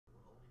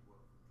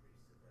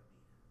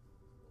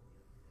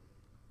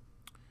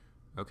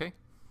Okay.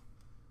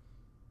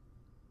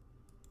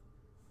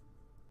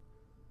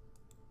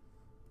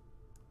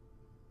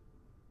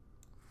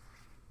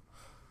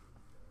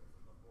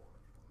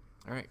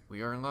 Alright,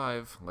 we are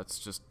live. Let's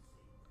just...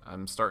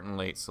 I'm starting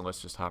late, so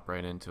let's just hop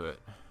right into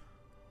it.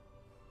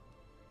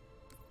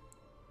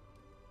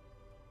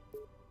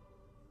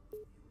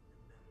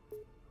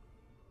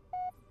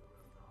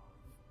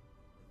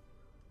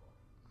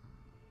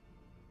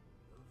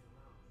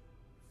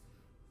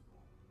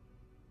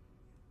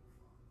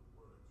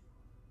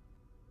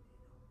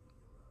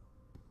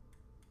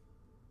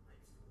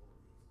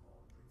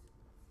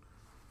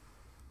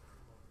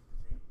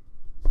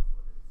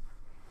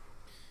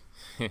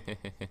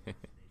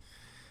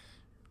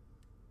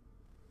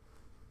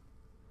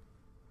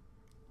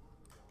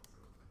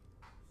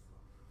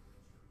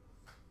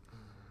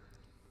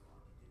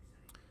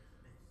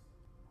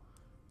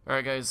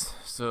 Alright guys,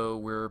 so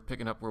we're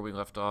picking up where we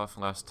left off.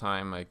 Last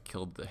time I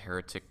killed the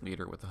heretic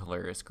leader with a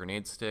hilarious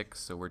grenade stick,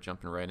 so we're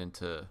jumping right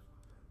into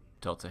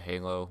Delta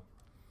Halo.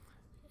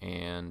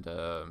 And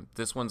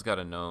this one's got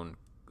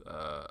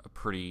a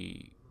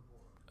pretty,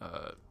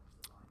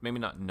 maybe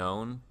not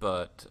known,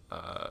 but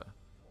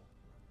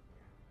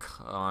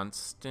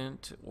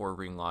constant or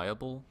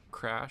reliable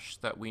crash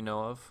that we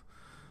know of.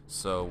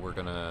 So we're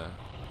gonna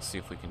see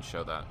if we can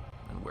show that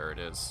and where it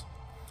is,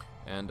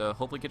 and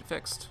hopefully get it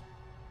fixed.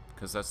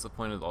 Because that's the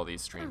point of all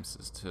these streams,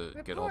 is to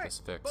get all this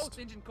fixed. Both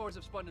engine cores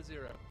have spun to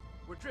zero.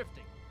 We're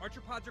drifting.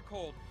 Archer pods are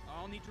cold.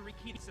 I'll need to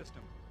rekey the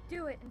system.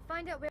 Do it and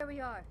find out where we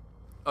are.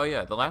 Oh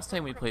yeah, the last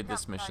time we played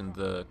this mission,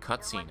 the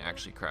cutscene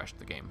actually crashed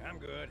the game. I'm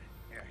good.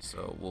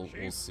 So we'll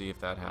see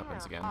if that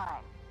happens again.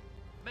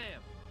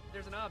 Ma'am,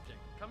 there's an object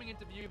coming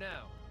into view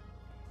now.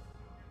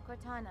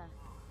 Cortana,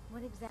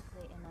 what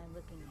exactly am I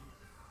looking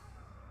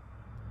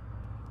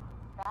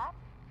at? That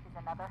is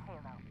another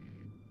Halo.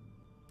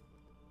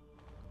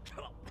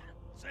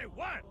 Say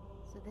what?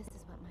 So this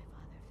is what my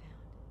father found.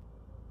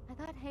 I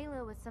thought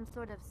Halo was some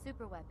sort of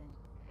super weapon.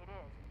 It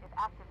is. If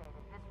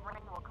activated, this ring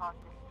will cause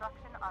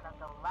destruction on a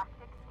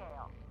galactic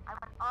scale. I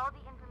want all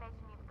the information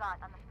you've got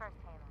on the first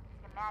Halo.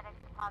 Schematics,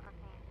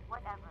 topography,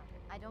 whatever.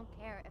 I don't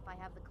care if I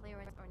have the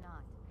clearance or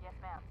not. Yes,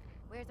 ma'am.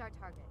 Where's our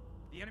target?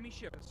 The enemy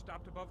ship has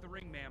stopped above the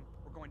ring, ma'am.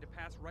 We're going to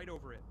pass right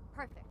over it.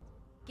 Perfect.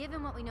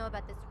 Given what we know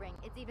about this ring,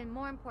 it's even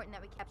more important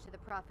that we capture the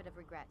Prophet of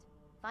Regret.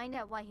 Find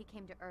out why he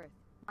came to Earth.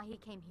 Why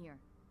he came here.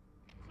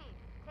 Chief,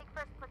 take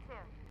first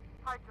platoon.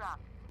 Hard drop.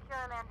 Secure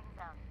our landing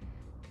zone.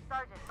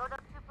 Sergeant, load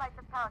up 2 flights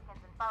of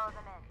Pelicans and follow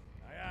them in.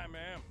 Aye, aye,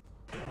 ma'am.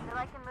 So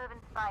I can move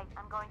and fight,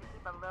 I'm going to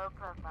keep a low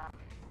profile.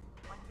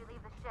 Once you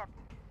leave the ship,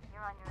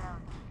 you're on your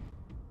own.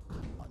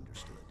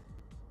 Understood.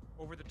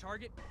 Over the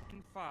target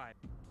in 5.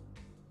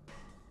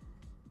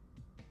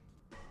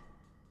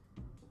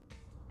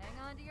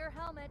 Hang on to your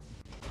helmet.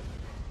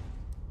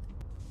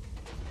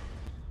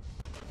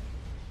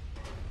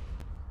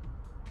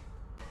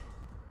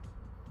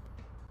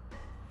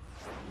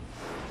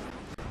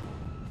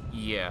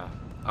 Yeah.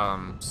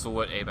 So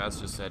what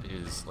Abaz just said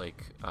is,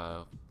 like,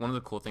 one of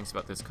the cool things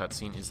about this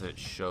cutscene is that it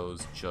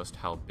shows just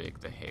how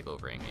big the Halo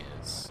ring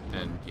is.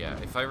 And yeah,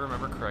 if I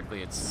remember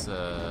correctly, it's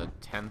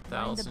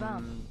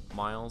 10,000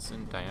 miles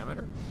in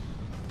diameter.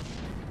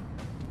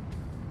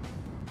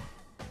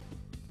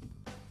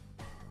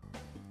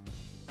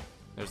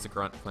 There's the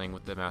grunt playing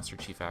with the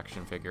Masterchief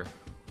action figure.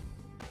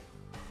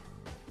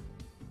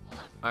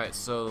 Alright,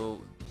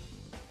 so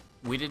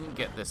we didn't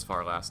get this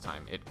far last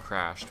time. It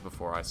crashed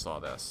before I saw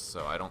this,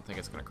 so I don't think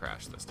it's going to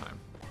crash this time.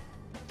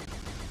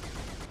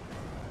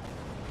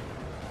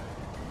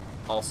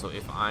 Also,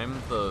 if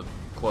I'm the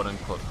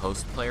quote-unquote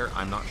host player,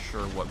 I'm not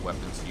sure what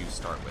weapons you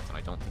start with, and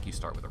I don't think you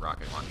start with a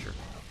rocket launcher.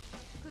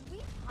 Could we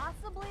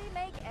possibly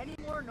make any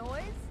more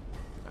noise?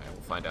 Alright,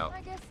 we'll find out.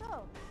 I guess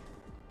so.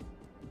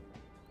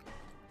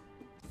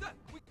 Sir,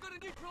 we've got to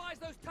neutralize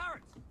those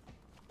turrets.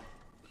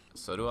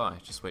 So do I.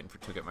 Just waiting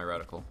to get my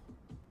reticle.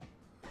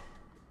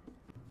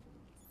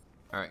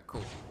 Alright,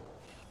 cool.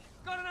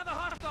 Got another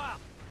hostile.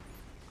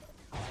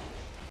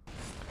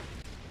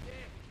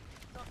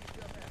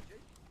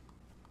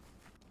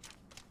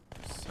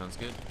 Sounds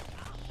good.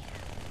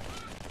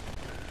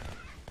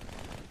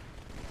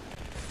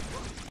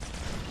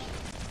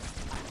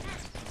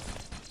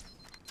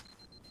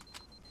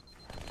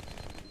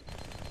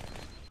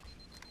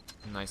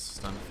 Nice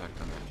stun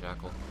effect on that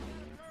Jackal.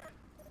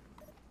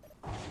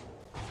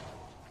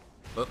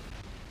 Oh.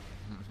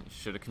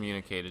 Should have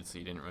communicated so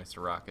you didn't waste a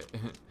rocket.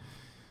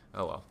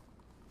 Oh well.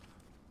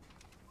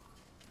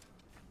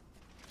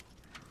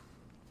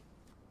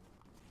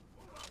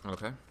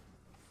 Okay.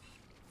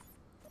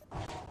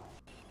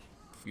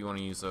 If you want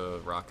to use a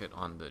rocket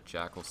on the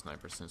Jackal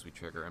sniper since we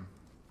trigger him.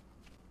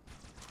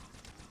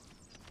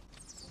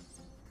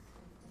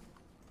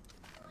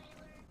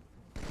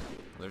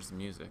 There's the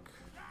music.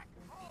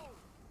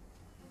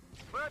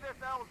 Clear this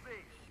LZ.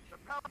 The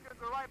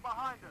Pelicans are right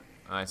behind us.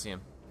 I see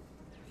him.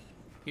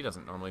 He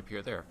doesn't normally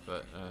appear there,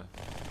 but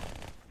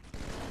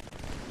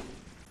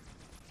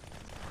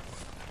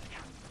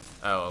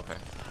oh, okay.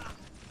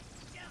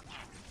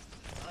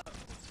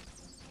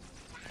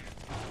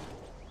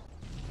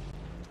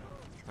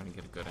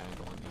 good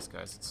angle on these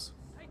guys. It's...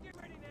 Hey, get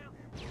ready now.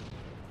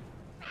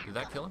 Did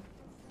that kill him?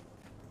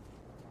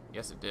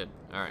 Yes, it did.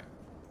 Alright.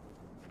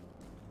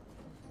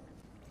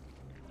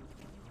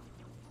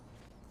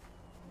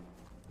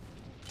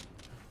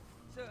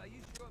 So, are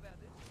you sure about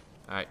this?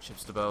 Alright,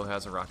 Chips to Bow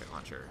has a rocket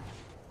launcher.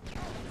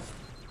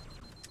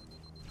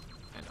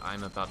 And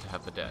I'm about to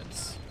have the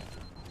deads.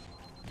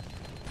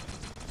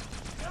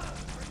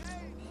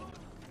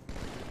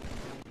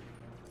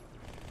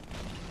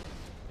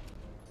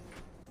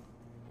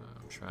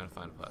 I'm trying to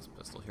find a plasma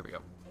pistol. Here we go.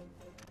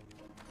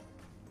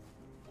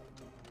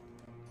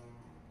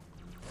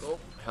 Oh,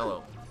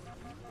 hello.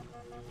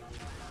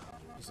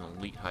 He's an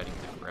elite hiding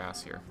in the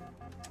grass here.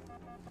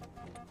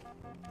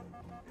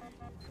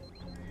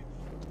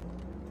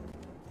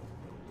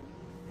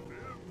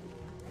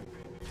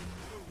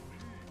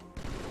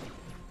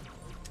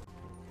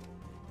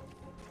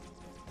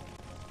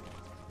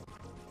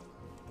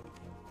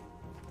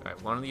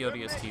 Alright, one of the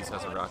ODSTs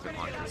has a rocket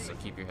launcher, so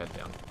keep your head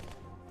down.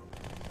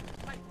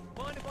 Hey,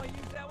 mind if I use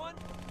that one?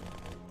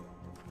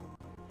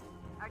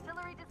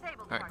 Artillery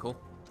disabled. Alright, cool.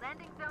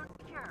 Landing zone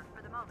secure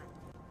for the moment.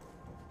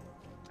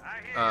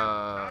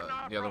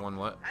 The other one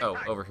what? Oh,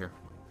 over here.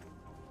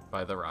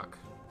 By the rock.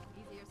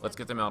 Let's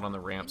get them out on the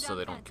ramp so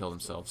they don't kill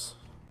themselves.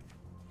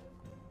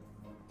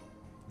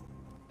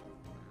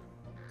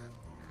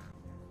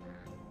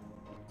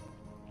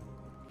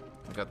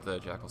 I've got the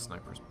Jackal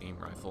Sniper's beam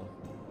rifle.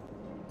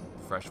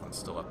 The fresh one's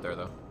still up there,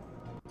 though.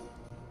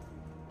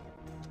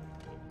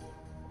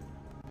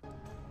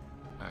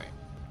 Alright.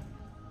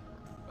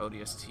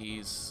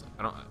 ODSTs...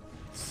 I don't...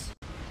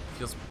 It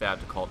feels bad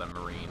to call them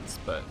Marines,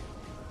 but...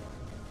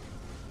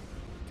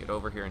 Get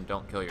over here and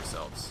don't kill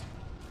yourselves.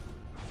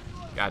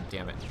 God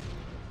damn it.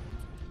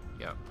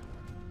 Yep.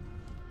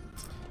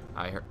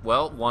 I heard...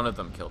 Well, one of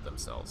them killed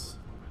themselves.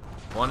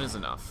 One is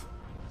enough.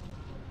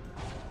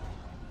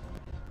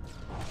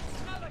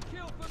 Another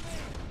kill for me.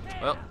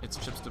 Yeah. Well, it's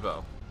Chips to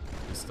Bow.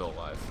 He's still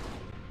alive.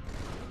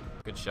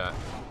 Good shot.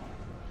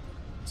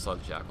 Saw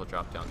the Jackal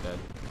drop down dead.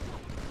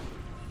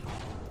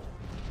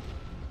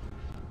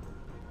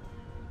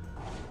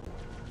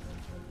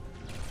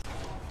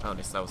 Oh,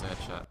 nice. That was a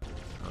headshot.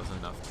 That was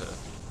enough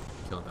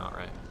to kill him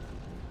outright.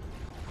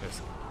 There's...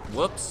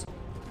 Whoops!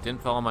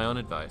 Didn't follow my own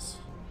advice.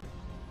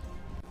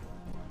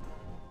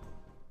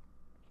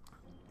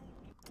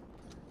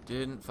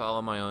 Didn't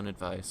follow my own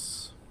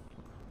advice.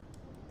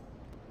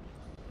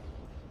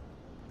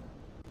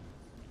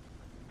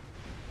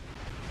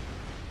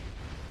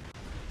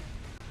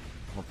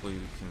 Hopefully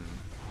we can...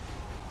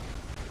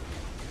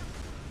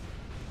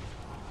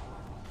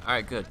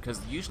 Alright, good,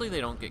 because usually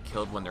they don't get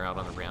killed when they're out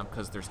on the ramp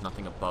because there's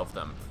nothing above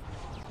them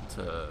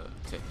to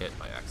hit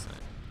by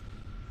accident.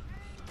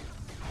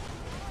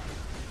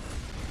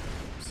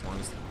 As long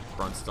as the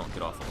grunts don't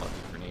get off a lucky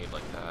grenade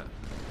like that.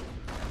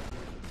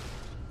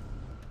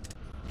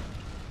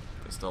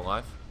 They still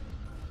alive?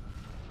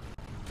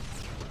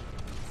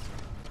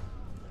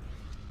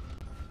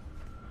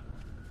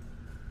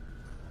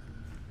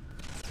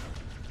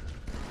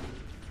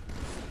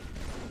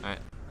 Alright,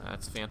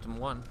 that's Phantom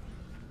 1.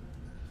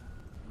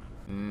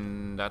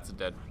 That's a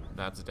dead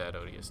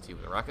ODST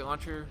with a rocket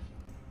launcher.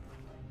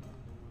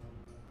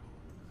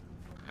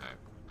 Alright.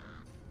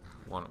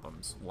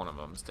 One of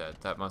them's dead.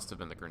 That must have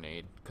been the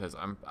grenade, because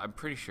I'm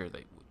pretty sure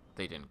they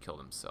didn't kill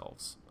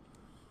themselves.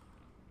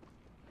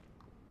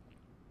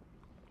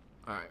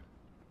 Alright.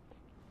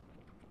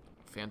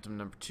 Phantom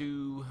number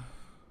 2.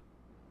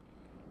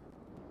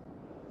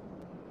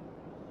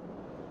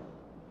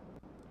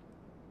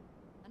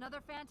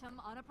 Another Phantom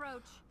on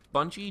approach.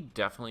 Bungie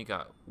definitely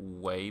got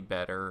way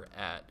better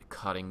at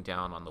cutting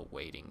down on the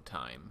waiting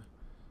time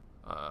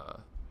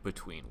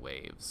between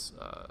waves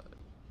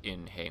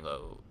in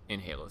Halo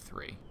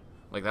 3.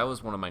 Like, that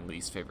was one of my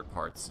least favorite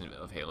parts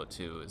of Halo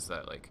 2, is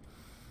that, like,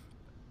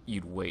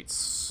 you'd wait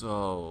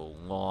so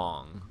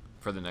long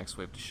for the next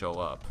wave to show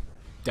up,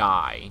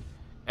 die,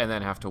 and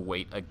then have to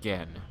wait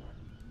again.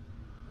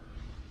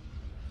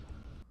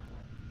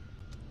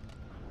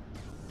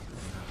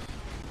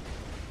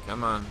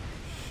 Come on,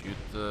 shoot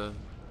the...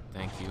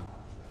 Thank you.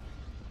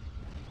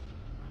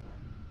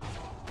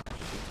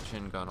 Shoot the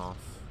chin gun off.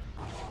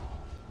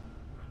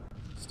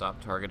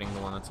 Stop targeting the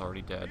one that's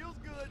already dead. Feels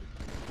good.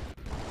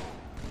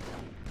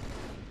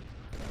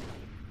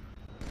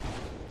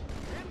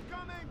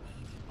 Incoming.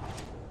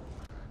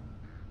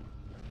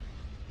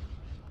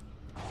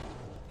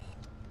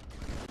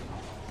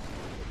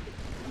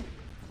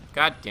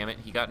 God damn it,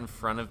 he got in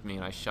front of me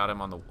and I shot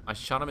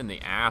him in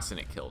the ass and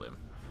it killed him.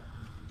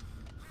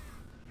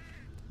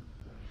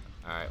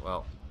 Alright,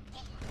 well,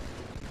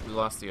 we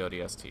lost the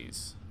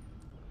ODSTs.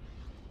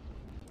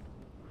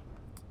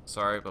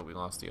 Sorry, but we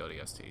lost the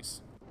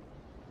ODSTs.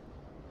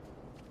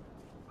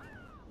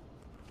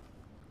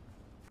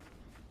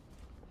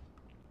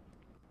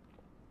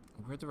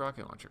 Where'd the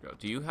rocket launcher go?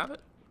 Do you have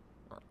it?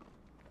 Or...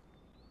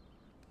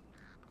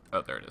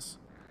 Oh, there it is.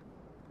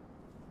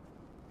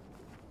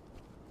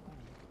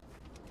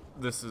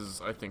 This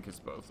is, I think it's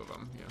both of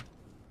them, yeah.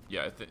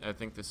 Yeah, I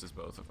think this is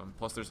both of them.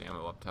 Plus there's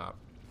ammo up top.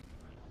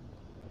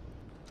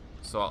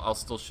 So I'll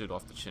still shoot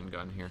off the chin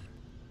gun here.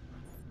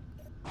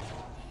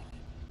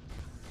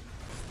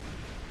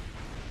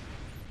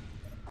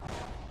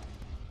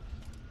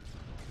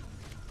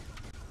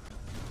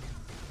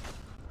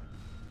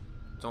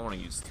 Don't want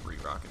to use 3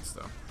 rockets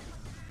though.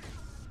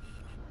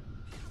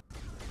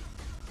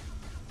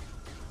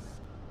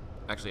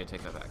 Actually, I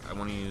take that back. I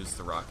want to use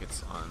the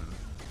rockets on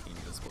the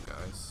invisible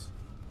guys.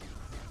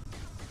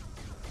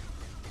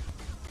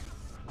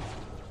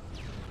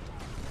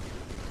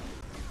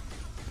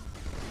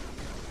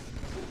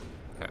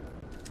 Okay.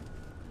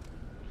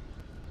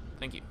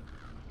 Thank you.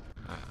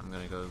 Alright, I'm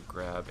gonna go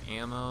grab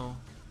ammo,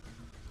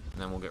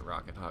 and then we'll get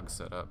Rocket Hog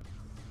set up.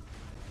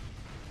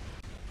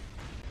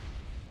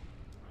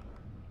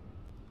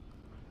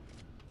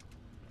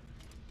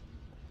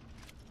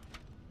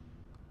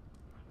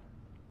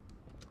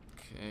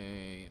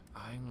 Okay,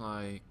 I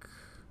like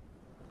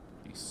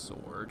the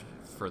sword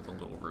for the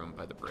little room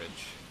by the bridge.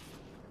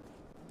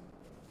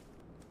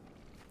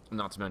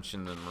 Not to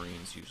mention the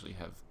Marines usually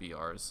have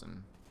BRs,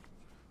 and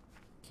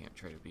can't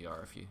trade a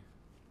BR if you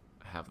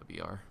have a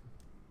BR.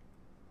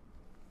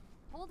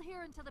 Hold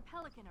here until the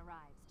Pelican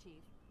arrives,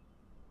 Chief.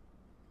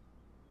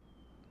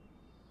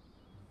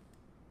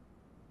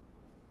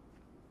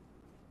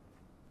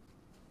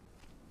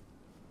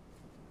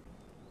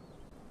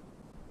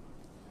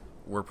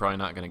 We're probably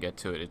not gonna get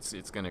to it.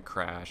 It's gonna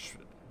crash.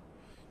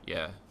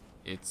 Yeah,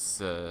 it's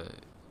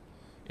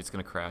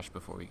gonna crash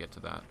before we get to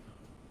that.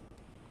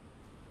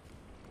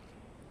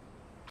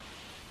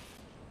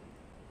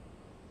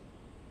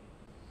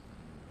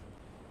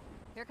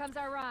 Here comes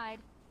our ride.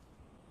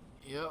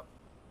 Yep.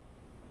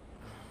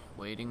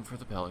 Waiting for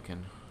the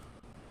Pelican.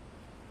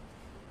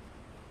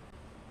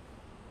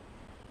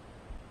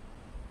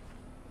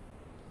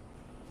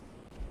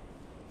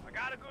 I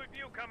got a good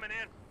view coming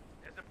in.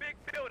 There's a big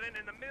building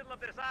in the middle of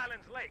this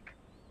island's lake.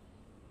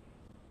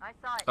 I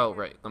saw it. Oh too.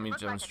 right, let me It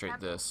looked like a demonstrate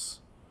temple.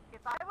 this.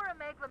 If I were a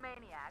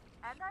megalomaniac,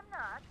 and I'm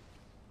not,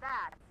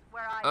 that's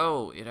where I...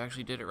 Oh, it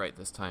actually did it right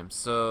this time.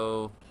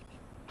 So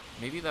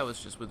maybe that was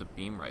just with a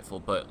beam rifle,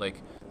 but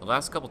like the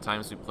last couple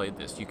times we played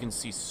this, you can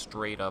see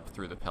straight up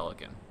through the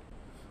Pelican.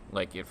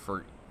 Like it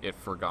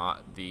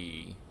forgot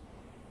the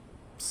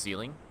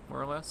ceiling,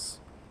 more or less.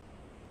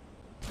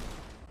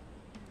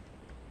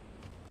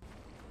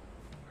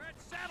 Alright,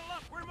 saddle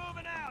up, we're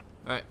moving out.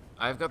 Alright,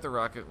 I've got the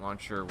rocket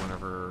launcher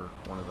whenever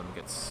one of them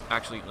gets...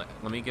 Actually,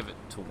 let me give it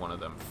to one of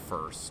them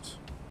first,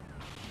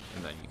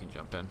 and then you can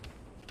jump in.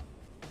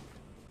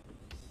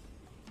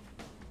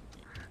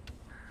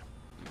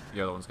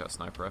 The other one's got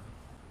sniper rifle.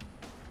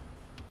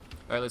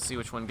 Alright, let's see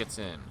which one gets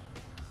in.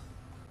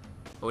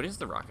 Oh, it is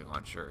the rocket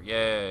launcher.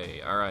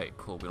 Yay! Alright,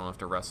 cool. We don't have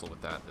to wrestle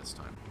with that this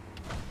time.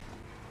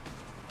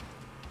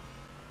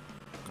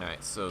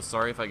 Alright, so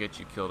sorry if I get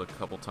you killed a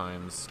couple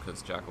times,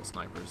 because Jackal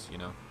snipers, you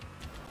know.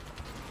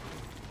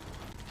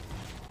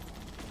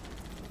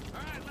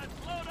 Alright,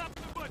 let's load up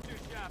the butcher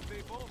shop,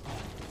 people.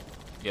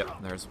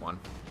 Yep, there's one.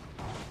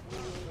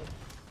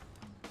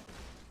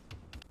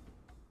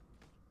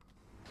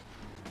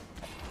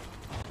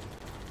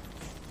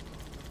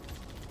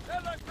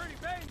 That looks pretty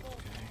painful.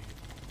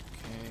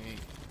 Okay.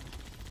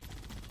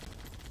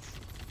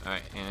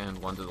 Alright, and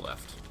one to the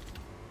left.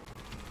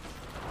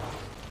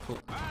 Cool.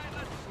 Alright,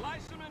 let's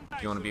slice them and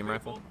dice You want a them, beam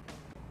people. rifle?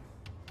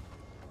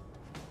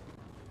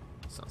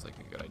 Sounds like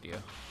a good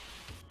idea.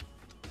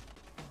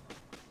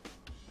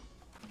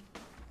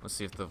 Let's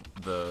see if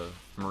the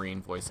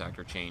Marine voice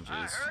actor changes.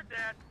 I heard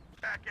that.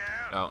 Back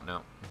out. Oh,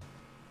 no.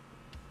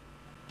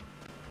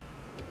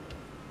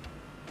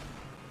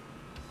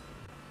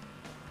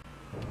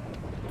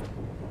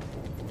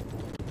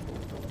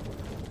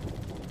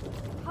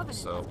 Covenant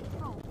So, has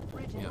patrolled the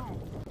bridge yeah. ahead.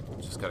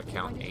 Just gotta They're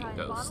count going to 8 try and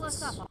bottle us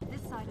ghosts. up on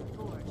this side of the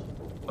gorge.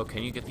 Oh,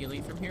 can you get the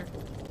elite from here?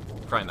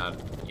 Probably not.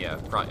 Yeah,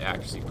 probably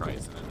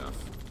isn't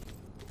enough.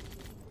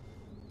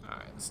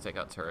 Alright, let's take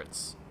out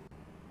turrets.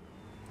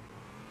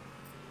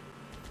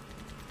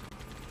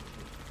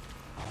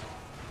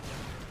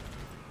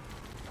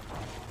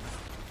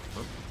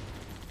 Oop.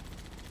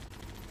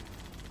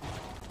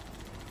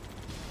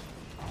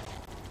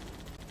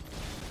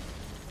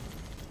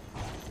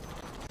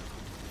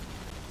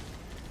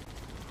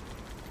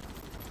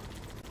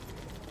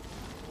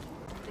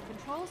 The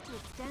controls to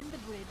extend the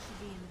bridge should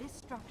be in this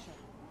structure.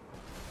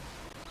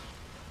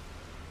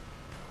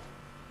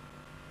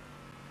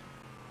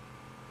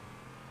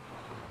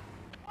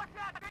 Watch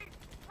out, Pete.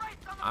 Race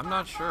on the I'm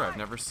not far sure. I've side.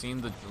 never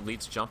seen the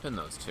elites jump in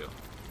those two.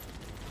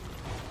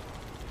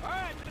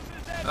 Alright, this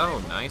is that. Oh,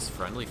 people. nice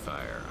friendly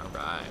fire.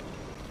 Alright.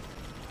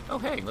 Oh,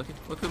 hey, look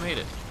who made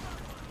it.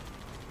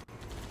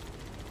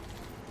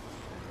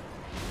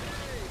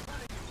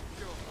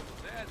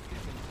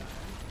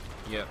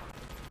 Yep.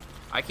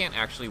 I can't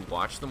actually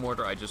watch the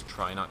mortar. I just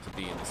try not to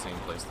be in the same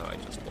place that I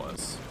just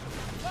was.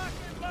 Lock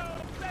and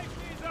load.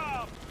 Safety's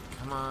off.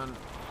 Come on.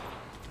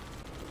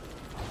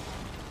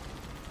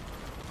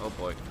 Oh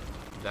boy.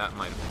 That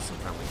might have been some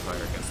friendly fire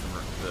against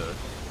the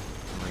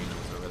Marine that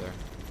was over there.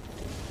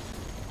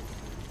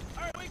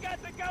 Alright, we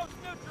got the ghost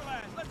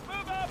neutralized. Let's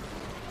move up.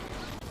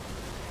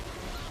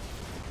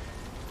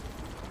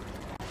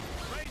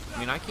 I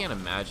mean, I can't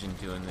imagine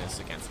doing this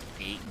against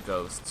 8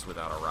 ghosts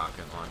without a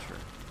rocket launcher.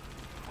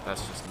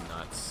 That's just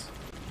nuts.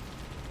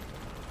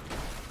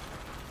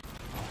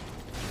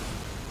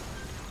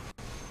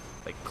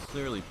 Like,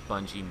 clearly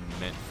Bungie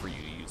meant for you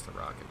to use the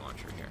rocket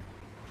launcher here.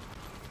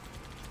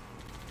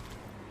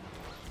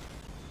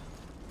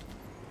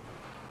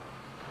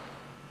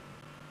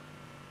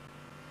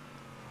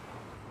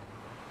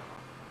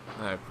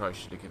 I probably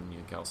should have given you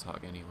a Gauss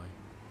Hog anyway.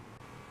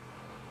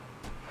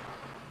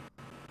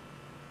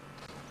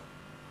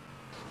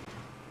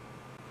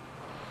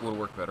 Will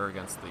work better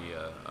against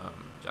the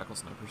Jackal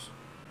snipers,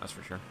 that's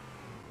for sure.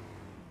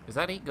 Is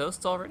that 8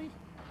 ghosts already?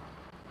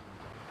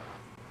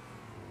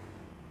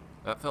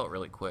 That felt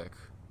really quick.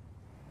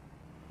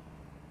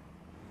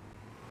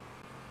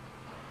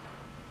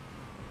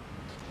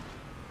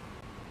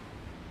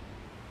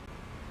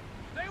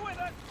 Stay with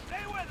us!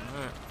 Stay with us!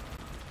 Alright.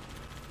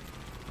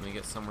 Let me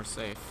get somewhere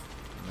safe,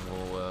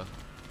 and we'll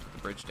put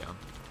the bridge down.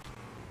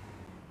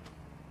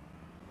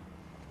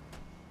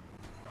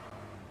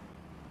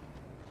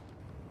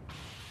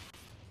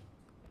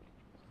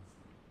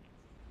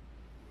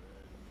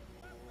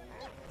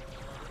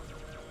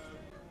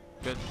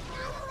 Good.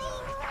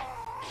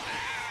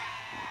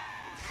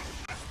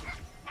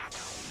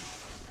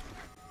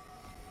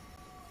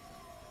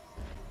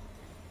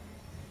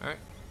 Alright.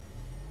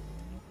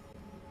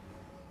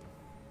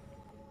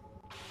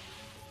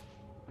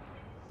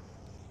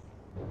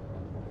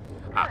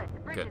 Ah, Good, the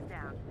bridge good. is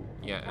down.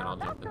 Yeah, and Now, I'll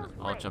that goes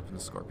great. jump in the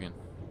Scorpion.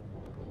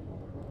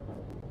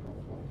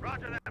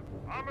 Roger that.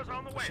 Armor's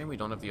on the way. Shame we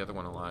don't have the other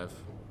one alive.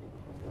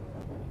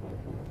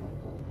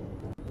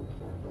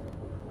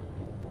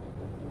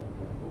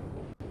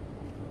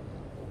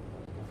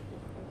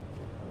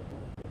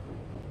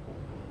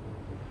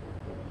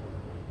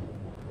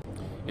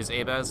 Is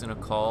Abaz in a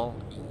call?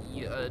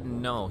 Yeah,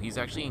 no, he's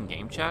actually in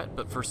game chat,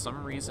 but for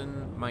some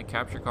reason my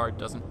capture card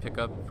doesn't pick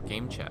up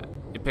game chat.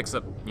 It picks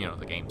up, you know,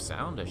 the game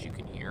sound, as you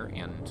can hear,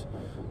 and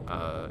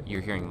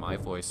you're hearing my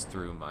voice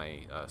through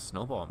my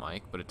snowball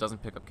mic, but it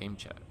doesn't pick up game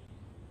chat.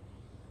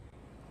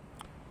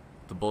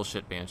 The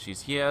bullshit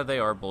Banshees, yeah, they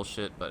are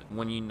bullshit, but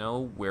when you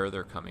know where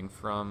they're coming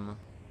from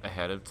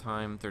ahead of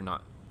time, they're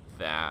not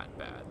that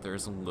bad.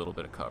 There's a little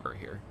bit of cover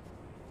here.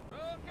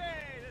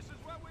 Okay, this is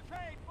what we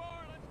paid for.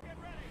 Let's get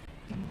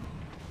ready.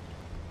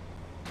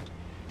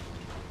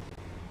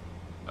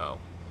 Oh,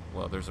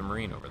 well, there's a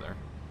Marine over there.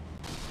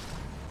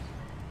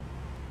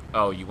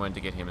 Oh, you wanted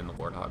to get him in the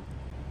Warthog.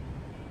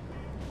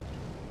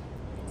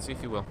 Let's see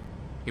if he will.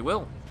 He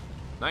will!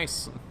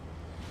 Nice!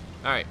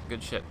 Alright,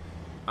 good shit.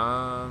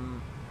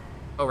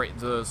 Oh, right,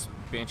 those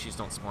Banshees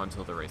don't spawn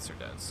until the Wraiths are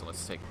dead, so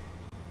let's take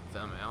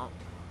them out.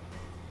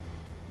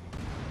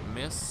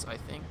 Miss, I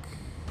think.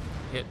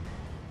 Hit.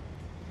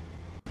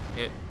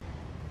 Hit.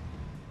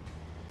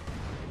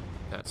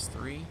 That's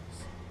 3.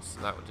 So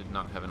that one did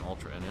not have an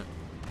Ultra in it.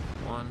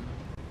 1,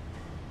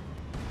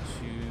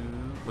 2...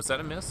 Was that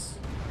a miss?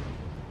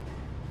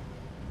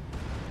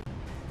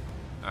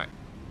 Alright.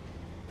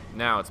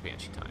 Now it's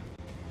Banshee time.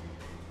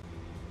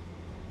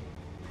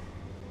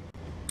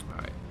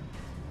 Alright.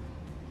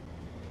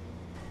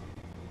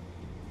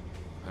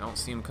 I don't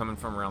see him coming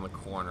from around the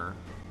corner.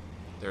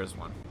 There's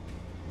one.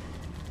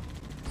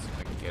 See if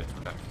I can get it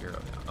from back here.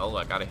 Oh,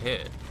 I got a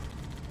hit.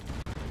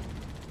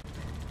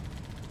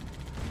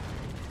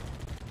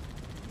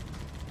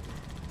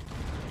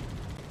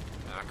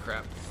 Ah,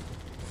 crap.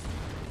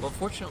 Well,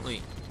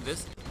 fortunately,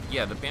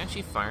 yeah, the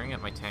Banshee firing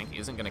at my tank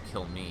isn't going to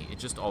kill me. It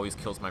just always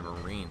kills my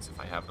Marines if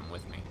I have them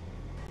with me.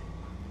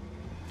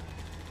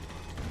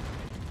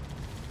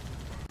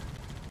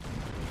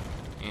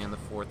 And the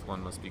fourth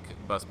one must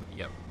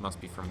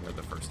be from where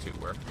the first 2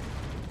 were.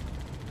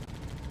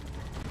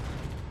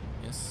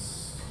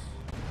 Miss.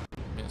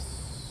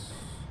 Miss.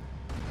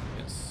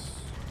 Miss.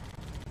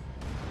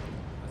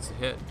 That's a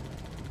hit.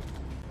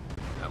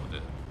 That will do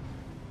it.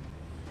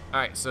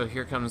 Alright, so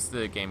here comes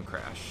the game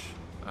crash.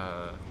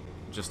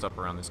 Just up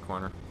around this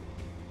corner.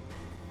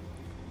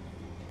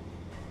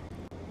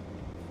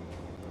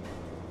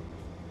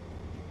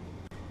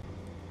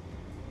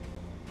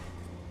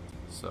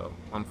 So,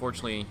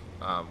 unfortunately,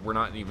 we're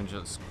not even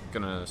just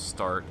gonna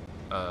start,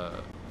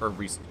 or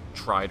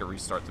try to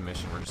restart the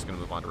mission. We're just gonna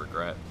move on to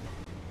Regret.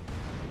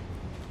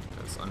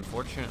 Because,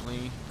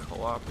 unfortunately,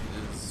 co-op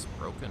is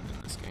broken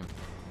in this game.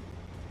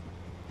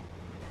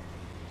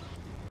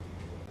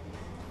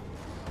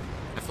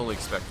 I fully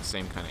expect the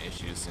same kind of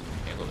issues in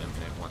Halo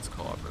Infinite once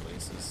co-op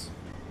releases.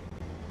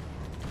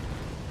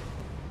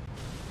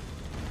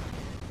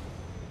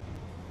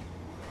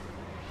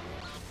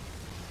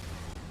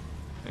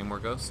 Any more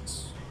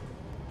ghosts?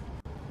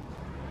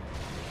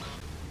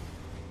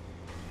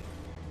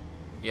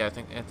 Yeah, I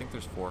think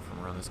there's 4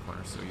 from around this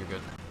corner, so you're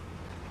good.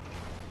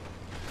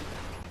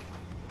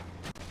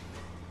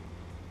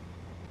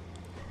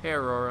 Hey,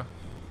 Aurora.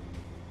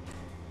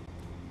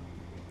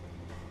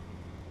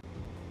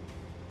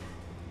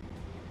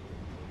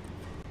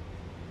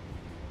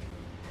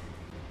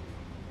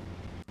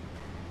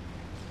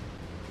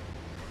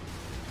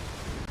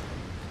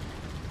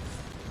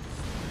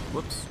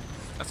 Whoops.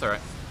 That's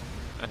alright.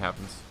 It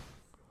happens.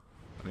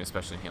 I mean,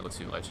 especially in Halo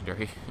 2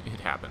 Legendary, it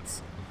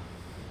happens.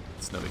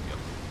 It's no big deal.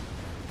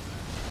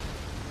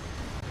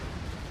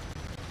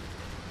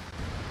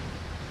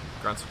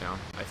 Grunts are down,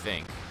 I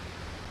think.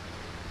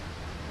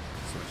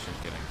 So we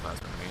shouldn't get any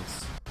plasma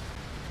grenades.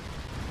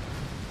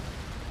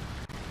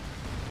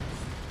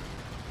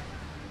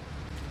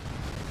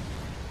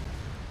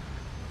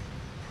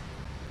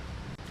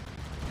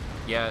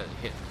 Yeah,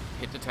 hit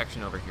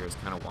detection over here is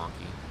kind of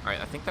wonky.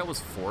 Alright, I think that was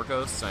 4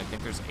 ghosts, and I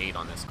think there's 8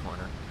 on this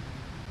corner.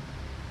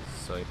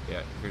 So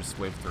yeah, here's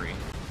wave 3.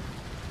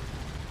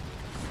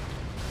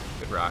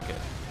 Good rocket.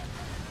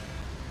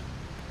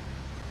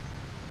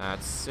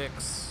 That's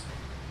 6.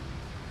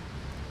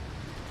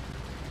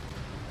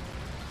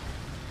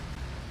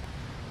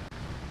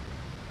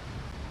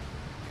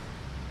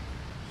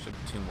 Should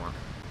be 2 more.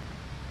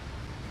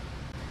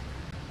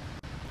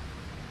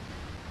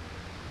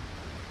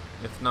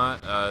 If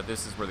not,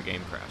 this is where the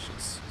game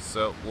crashes.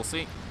 So, we'll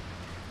see.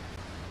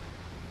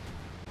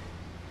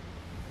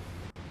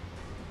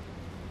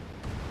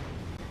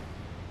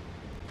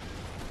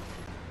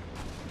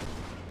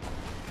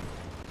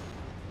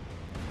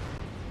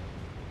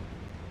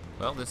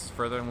 Well, this is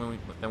further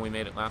than we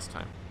made it last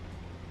time.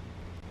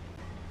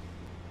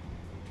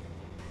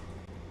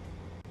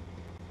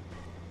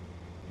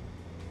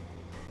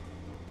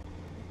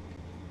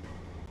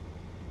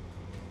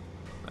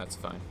 That's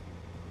fine.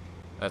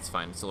 That's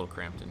fine, it's a little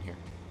cramped in here.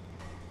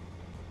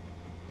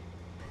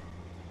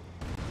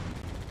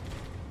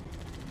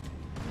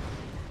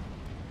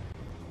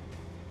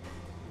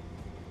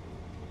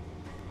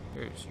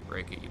 Here's, you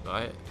break it, you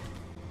buy it.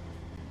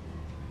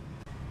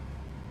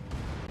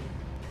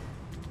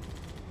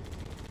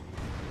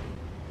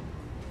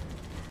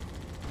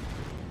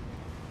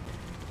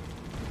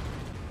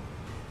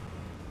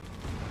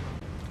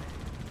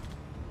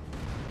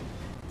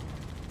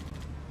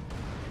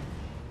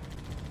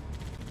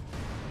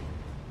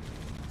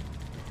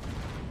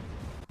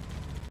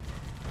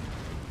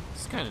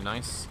 Kind of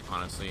nice,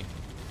 honestly,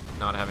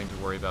 not having to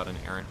worry about an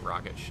errant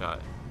rocket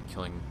shot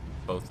killing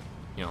both,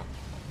 you know,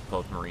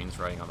 both Marines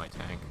riding on my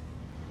tank.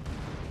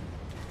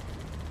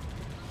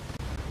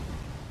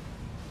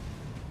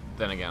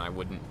 Then again, I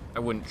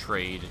wouldn't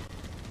trade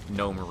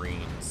no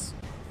Marines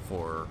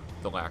for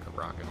the lack of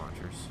rocket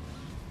launchers.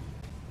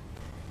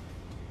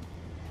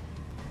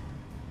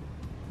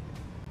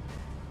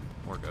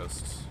 More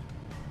ghosts.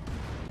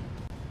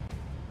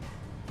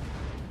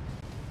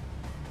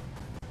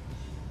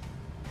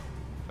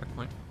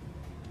 Checkpoint.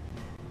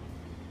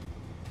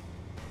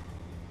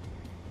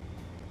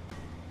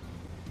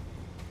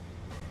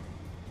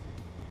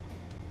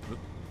 Oop.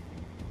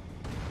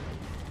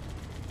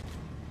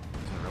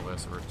 Didn't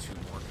realize there were 2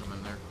 more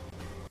coming there.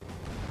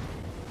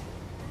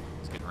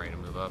 It's getting ready to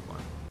move up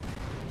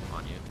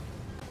on you.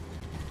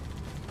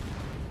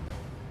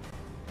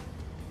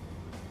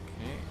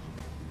 Okay.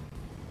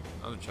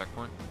 Another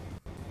checkpoint.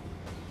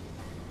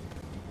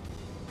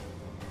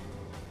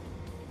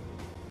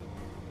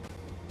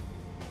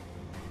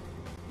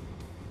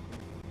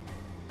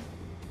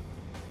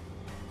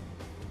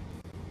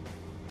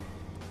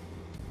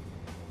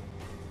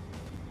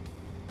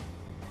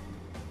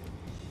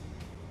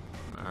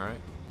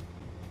 Alright.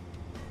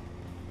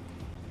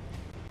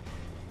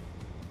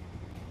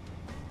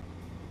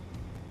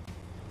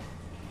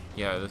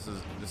 Yeah, this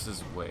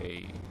is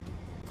way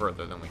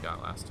further than we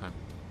got last time.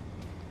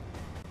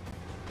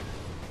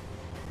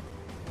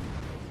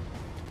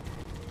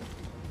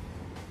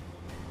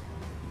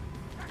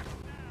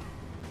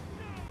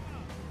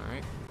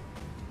 Alright.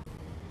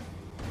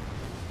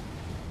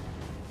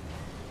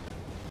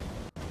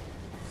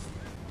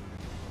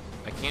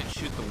 I can't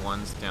shoot the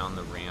ones down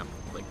the ramp.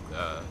 Like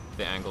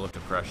the angle of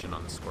depression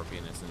on the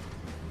Scorpion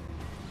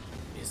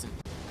isn't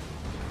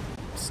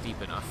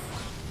steep enough.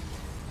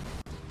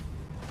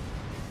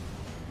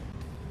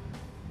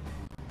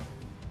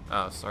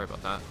 Oh, sorry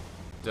about that.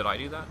 Did I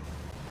do that?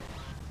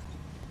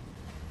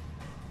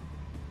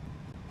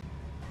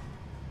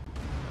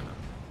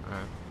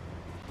 Alright.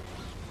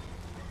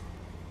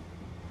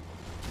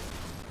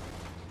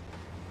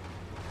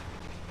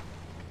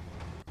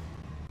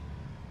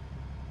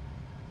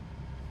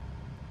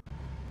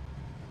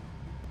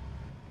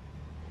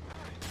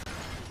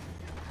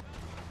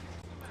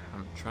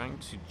 I'm trying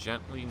to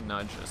gently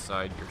nudge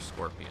aside your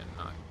Scorpion,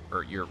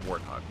 or your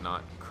Warthog,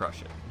 not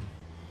crush it.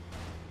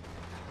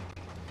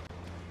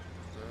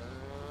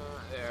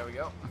 There we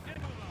go.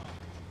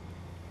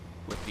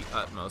 With the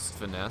utmost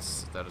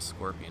finesse that a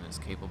Scorpion is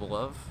capable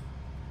of.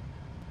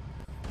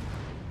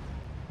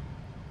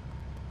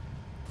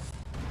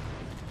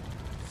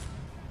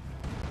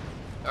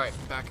 Alright,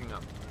 backing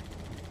up.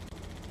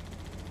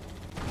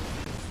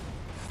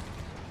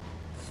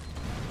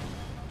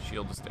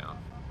 Shield is down.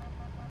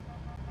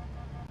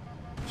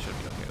 Should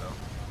be okay though.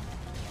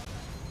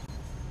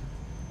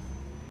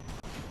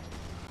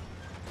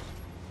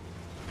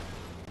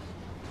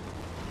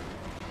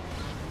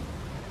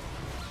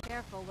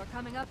 Careful, we're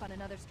coming up on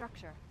another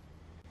structure.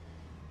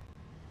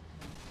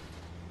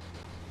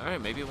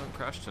 Alright, maybe it won't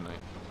crash tonight.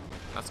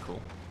 That's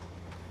cool.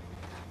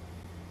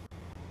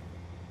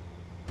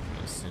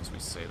 soon as we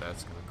say that,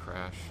 it's gonna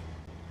crash.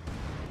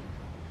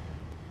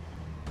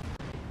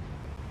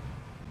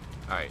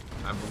 Alright,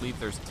 I believe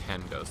there's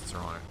 10 ghosts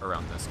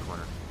around this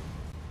corner.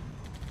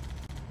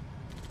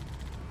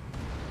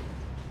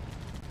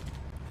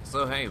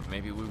 So hey,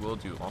 maybe we will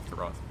do off the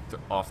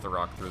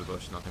rock through the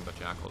bush, nothing but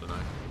Jackal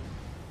tonight.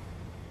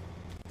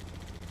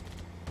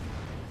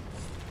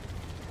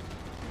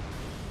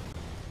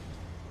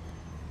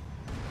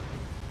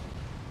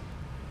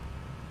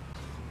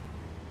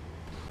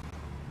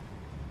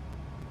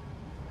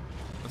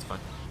 That's fine.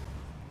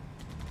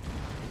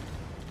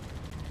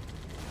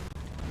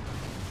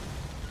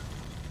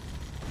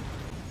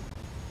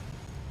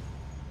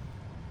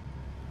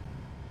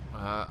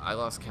 I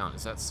lost count.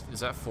 Is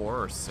that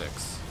 4 or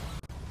 6?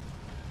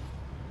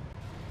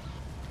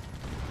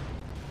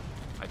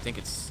 I think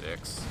it's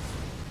 6.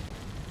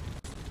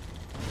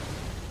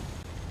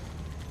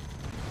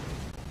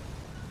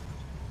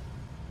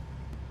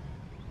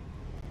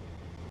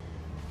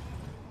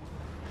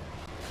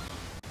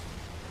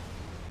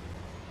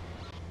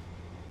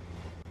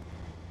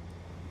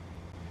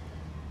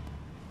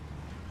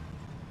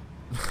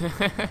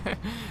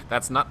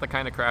 That's not the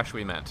kind of crash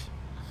we meant.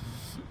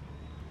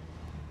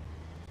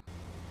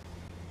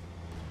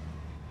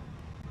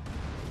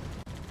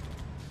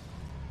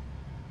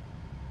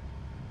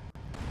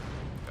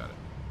 Got it.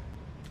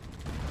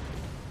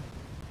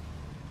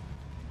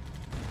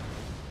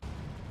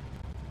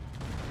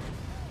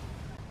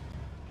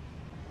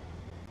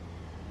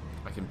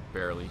 I can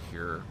barely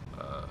hear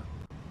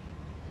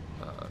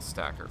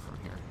Stacker from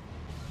here.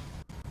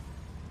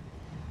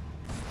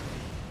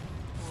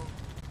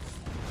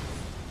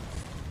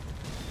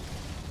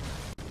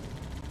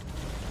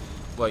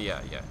 Well,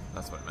 yeah,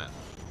 that's what I meant.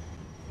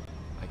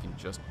 I can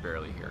just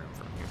barely hear him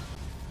from here.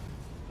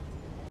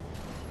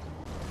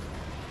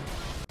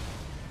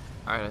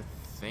 Alright, I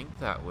think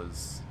that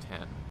was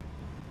 10.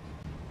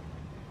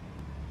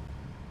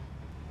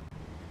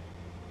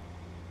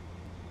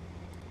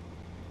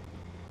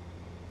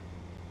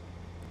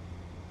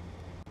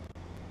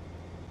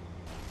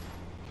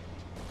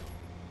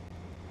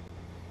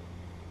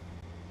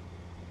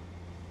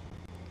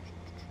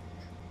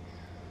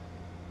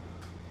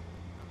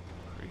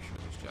 Pretty sure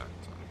there's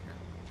jackals on here.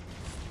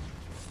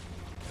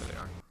 There they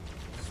are.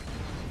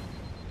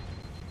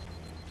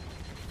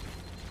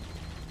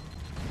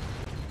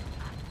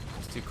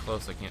 He's too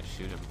close, I can't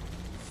shoot him.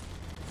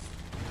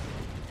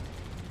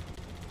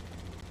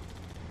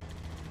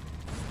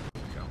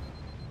 There we go.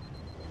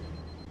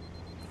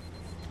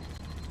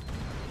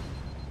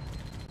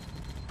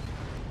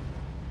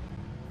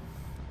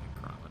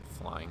 Grunt went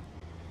flying.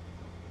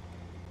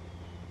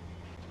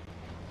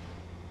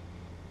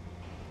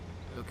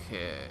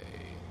 Okay,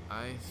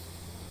 I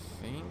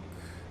think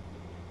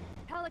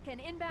Pelican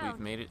inbound. we've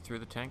made it through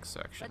the tank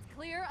section. Let's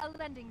clear a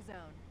landing zone.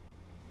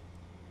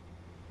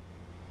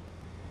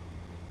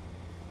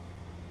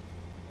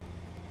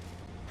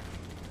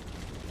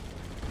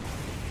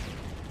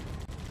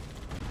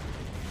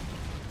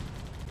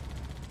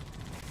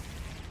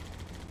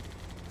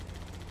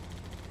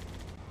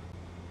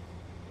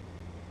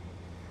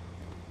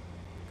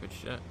 Good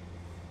shit.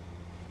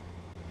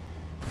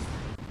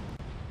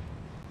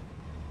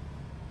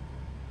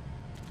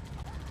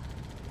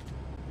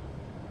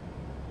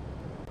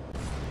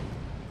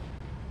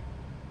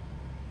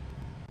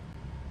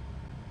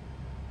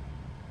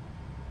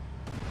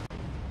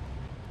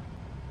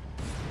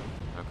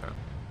 Okay.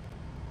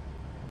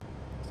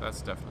 So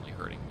that's definitely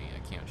hurting me. I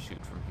can't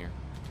shoot from here.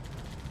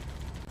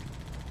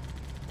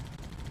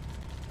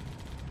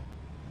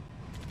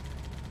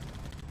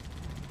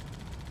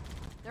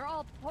 They're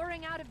all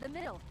pouring out of the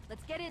middle.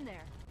 Let's get in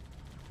there.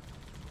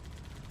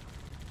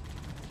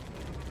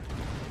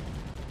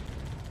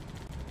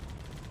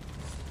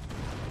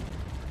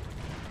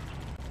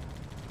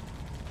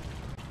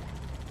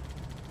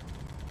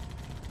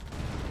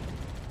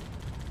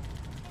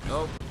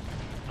 Oh,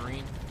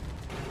 Marine.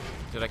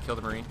 Did I kill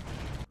the Marine?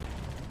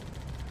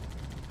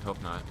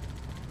 Hope not.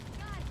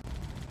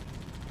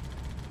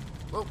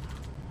 Whoa.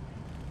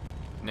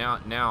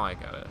 Now I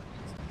gotta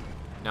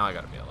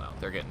bail out.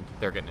 They're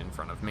getting in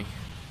front of me.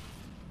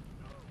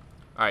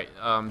 All right.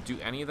 Do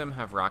any of them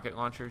have rocket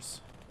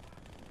launchers?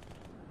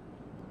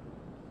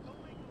 All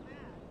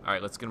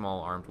right. Let's get them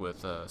all armed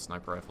with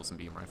sniper rifles and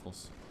beam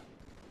rifles.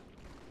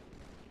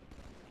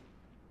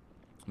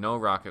 No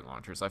rocket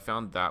launchers. I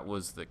found that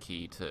was the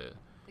key to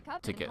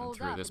getting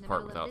through this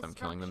part without them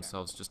killing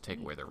themselves. Just take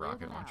away their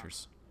rocket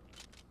launchers.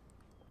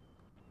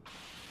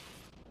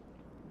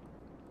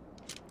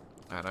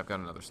 Alright, I've got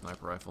another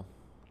sniper rifle.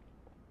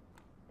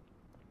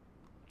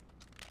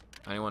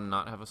 Anyone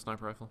not have a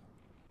sniper rifle?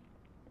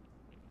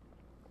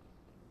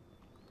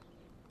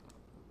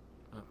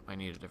 Oh, I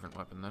need a different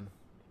weapon then.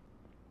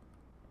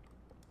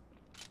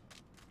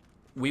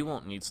 We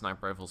won't need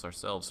sniper rifles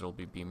ourselves, it'll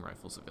be beam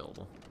rifles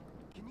available.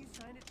 Can you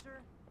sign it, sir?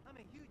 I'm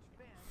a huge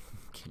fan.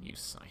 Can you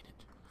sign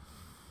it?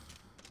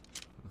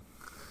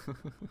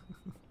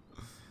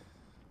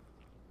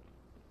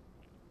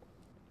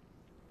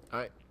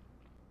 Alright.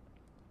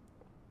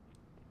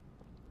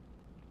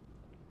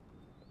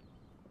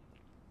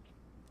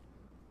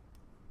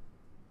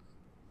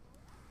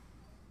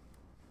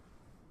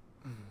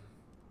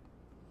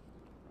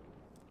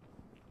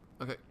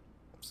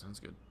 Sounds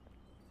good.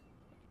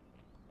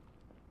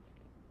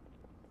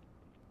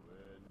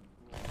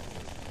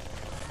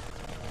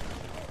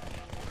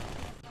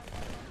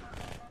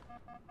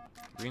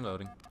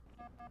 Reloading.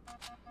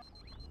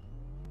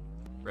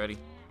 Ready.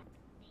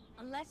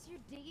 Unless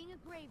you're digging a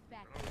grave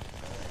back there.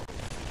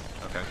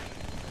 Okay.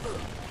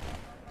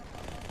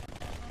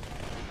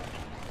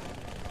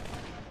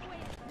 Way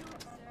to do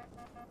it, sir.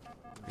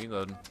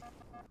 Reloading.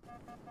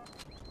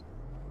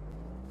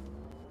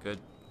 Good.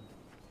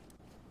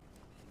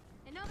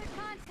 Another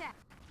contact.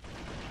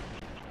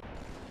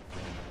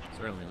 Is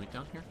there a leak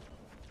down here?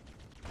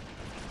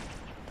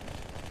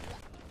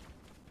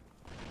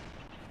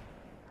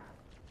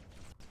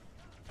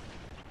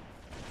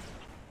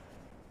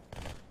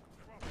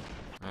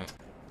 Alright.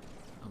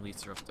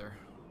 Elites are up there.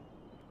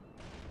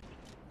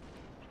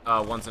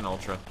 One's an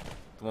Ultra.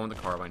 The one with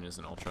the carbine is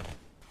an Ultra.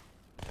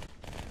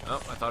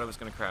 Oh, I thought it was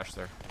gonna crash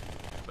there,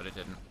 but it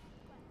didn't.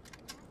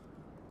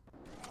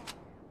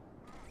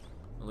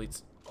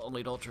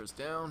 Elite Ultra's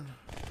down.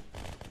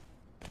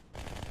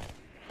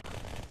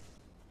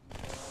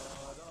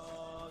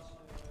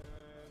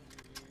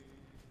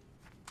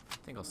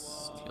 I think I'll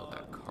steal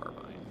that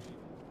carbine.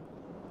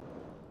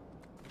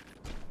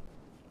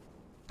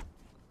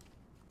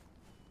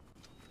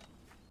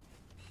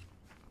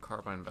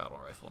 Carbine battle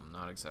rifle,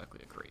 not exactly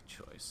a great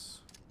choice.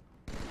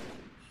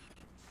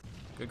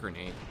 Good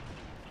grenade.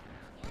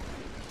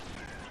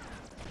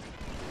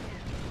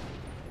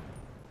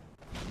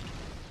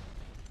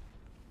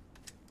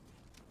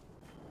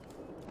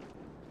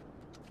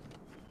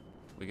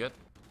 We good?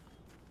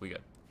 We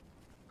good.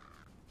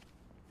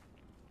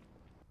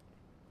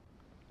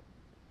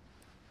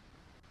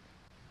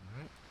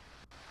 Alright.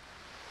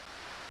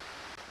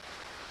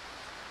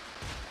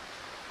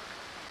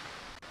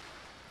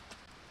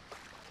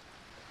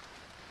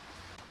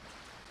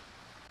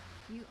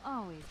 You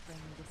always bring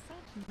me to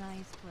such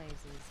nice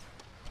places.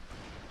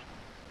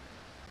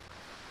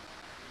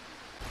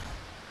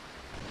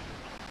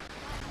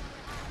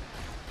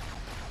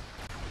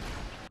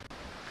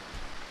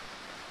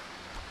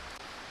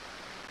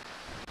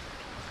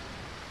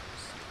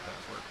 See if that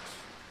worked.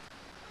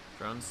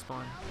 Drone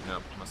spawn?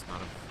 Nope, must not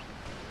have.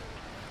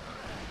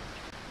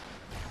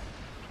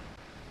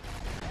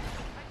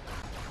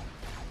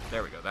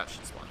 There we go, that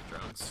should spawn the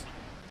drones.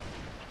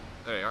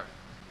 There they are.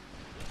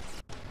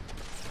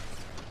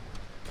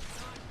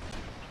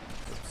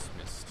 Oops,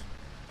 missed.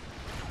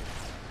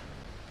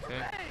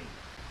 Okay.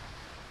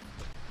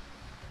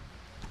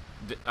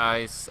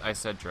 I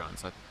said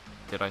drones.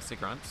 Did I say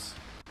grunts?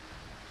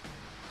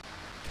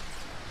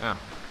 Oh.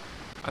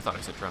 I thought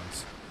I said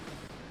drones.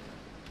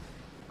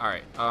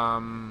 Alright,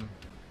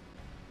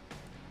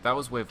 that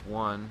was wave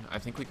 1. I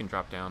think we can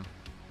drop down.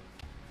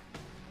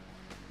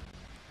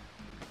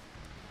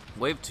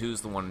 Wave 2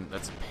 is the one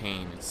that's a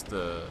pain. It's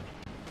the,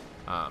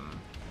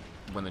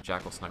 when the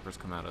Jackal snipers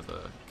come out of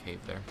the cave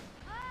there.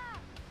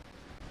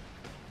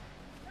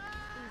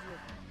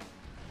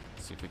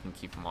 See if we can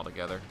keep them all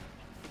together.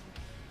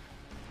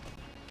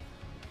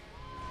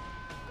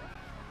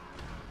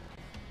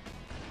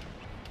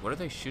 What are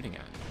they shooting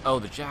at? Oh,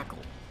 the Jackal.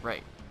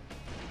 Right.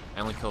 I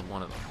only killed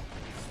one of them.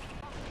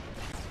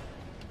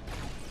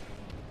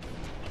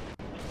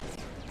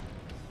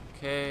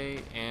 Okay,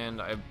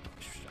 and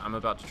I'm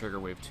about to trigger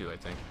wave 2, I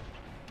think.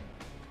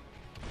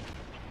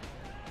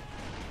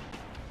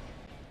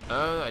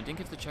 I didn't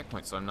get to the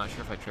checkpoint, so I'm not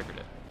sure if I triggered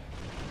it.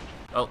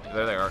 Oh,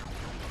 there they are.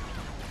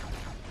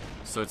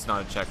 So it's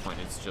not a checkpoint,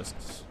 it's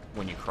just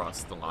when you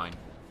cross the line.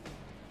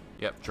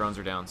 Yep, drones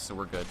are down, so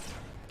we're good.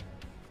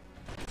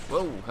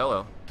 Whoa,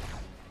 hello.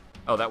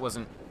 Oh, that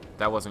wasn't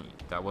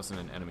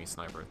an enemy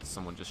sniper.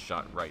 Someone just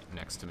shot right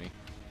next to me.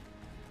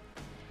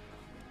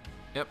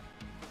 Yep.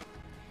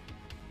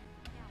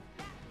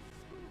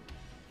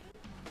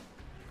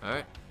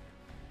 Alright.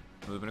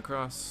 Moving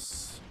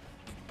across.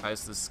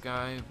 Eyes to the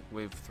sky.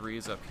 Wave 3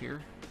 is up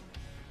here.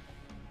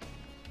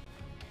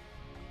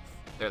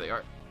 There they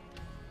are.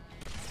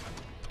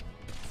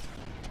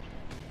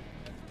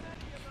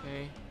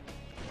 Okay.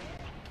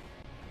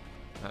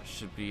 That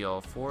should be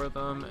all 4 of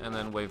them, and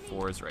then wave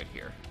 4 is right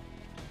here.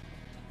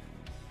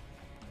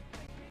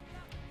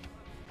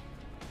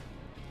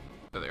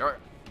 There they are.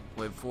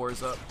 Wave 4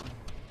 is up.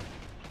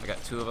 I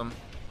got 2 of them.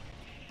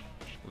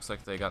 Looks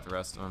like they got the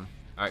rest of them.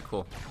 Alright,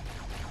 cool.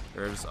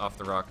 There's off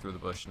the rock through the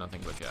bush,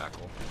 nothing but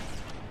Jackal.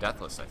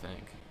 Deathless, I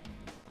think.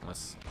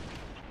 Unless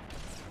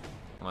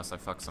I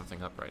fuck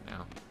something up right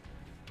now.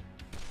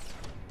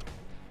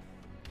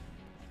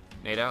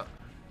 Nade out.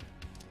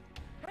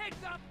 Heads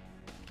up!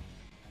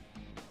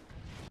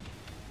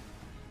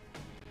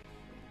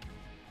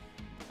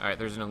 Alright,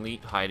 there's an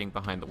elite hiding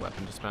behind the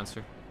weapon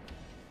dispenser.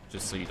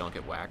 Just so you don't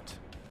get whacked.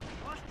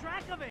 Lost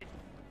track of it!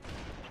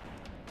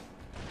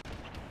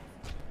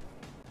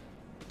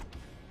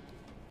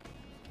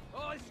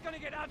 Oh, this is gonna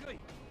get ugly!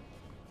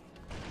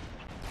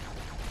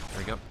 There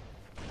we go.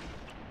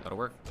 That'll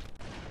work.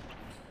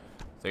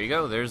 There you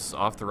go. There's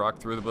off the rock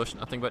through the bush,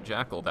 nothing but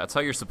Jackal. That's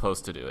how you're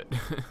supposed to do it.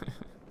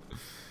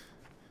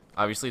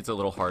 Obviously, it's a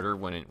little harder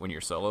when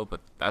you're solo, but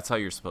that's how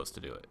you're supposed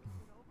to do it.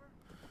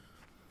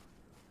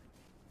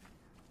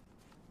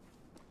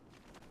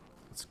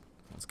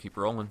 Let's keep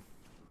rolling.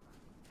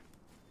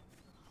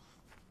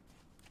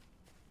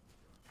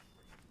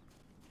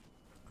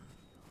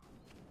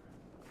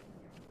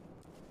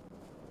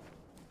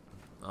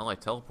 Well, I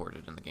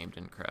teleported and the game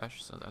didn't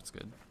crash, so that's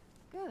good.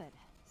 Good.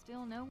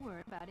 Still no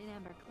word about in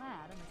amber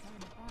clad on the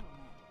Covenant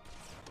battlement.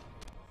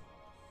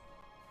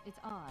 It's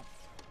odd.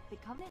 The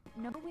Covenant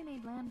know we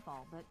made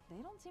landfall, but they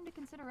don't seem to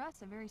consider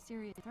us a very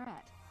serious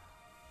threat.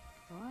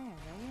 Boy, are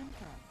they in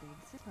for a big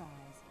surprise.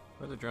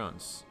 Where are the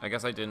drones? I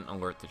guess I didn't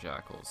alert the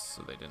Jackals,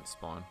 so they didn't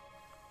spawn.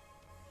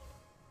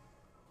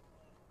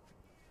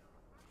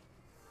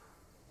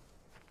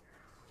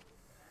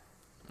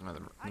 Oh,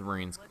 the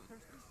Marines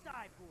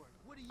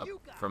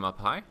from up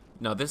high?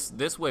 No,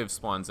 this wave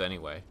spawns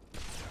anyway.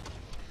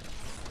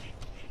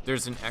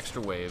 There's an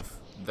extra wave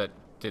that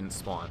didn't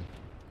spawn.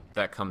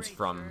 That comes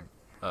from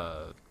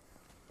the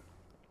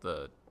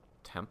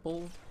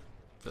temple,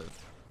 the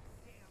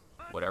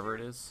whatever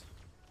it is.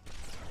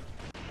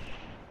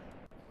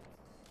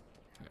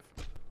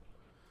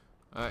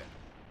 Alright,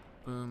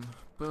 boom,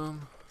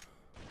 boom,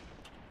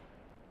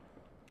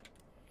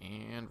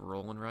 and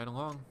rolling right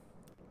along.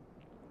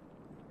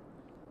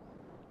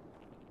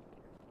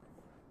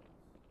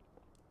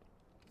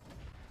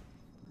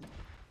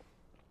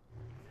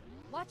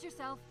 Watch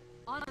yourself.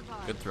 On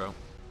guard. Good throw.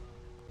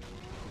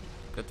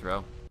 Good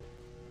throw.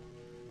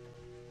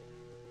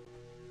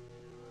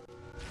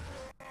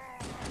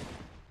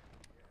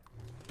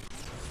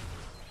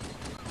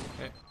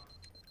 Okay.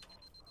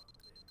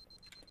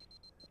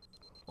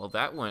 Well,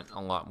 that went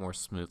a lot more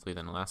smoothly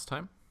than last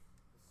time.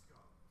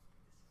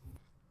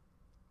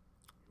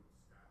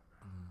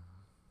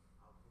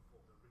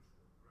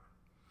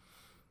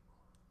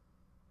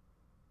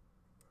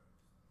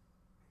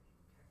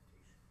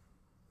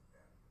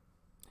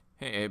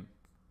 Hey, Abe.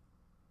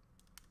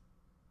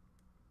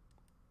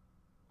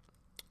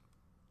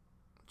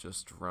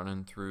 Just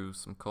running through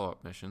some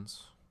co-op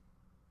missions.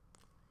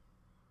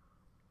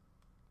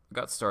 I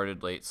got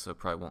started late, so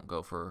probably won't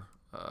go for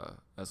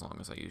as long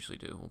as I usually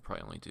do. We'll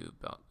probably only do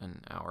about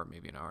an hour,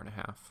 maybe an hour and a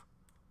half.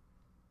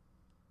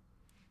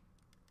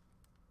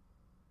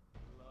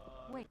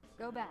 Wait,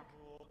 go back.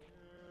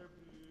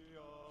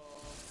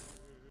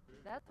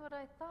 That's what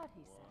I thought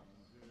he said.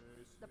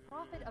 The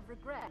Prophet of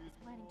Regret is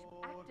planning to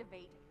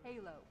activate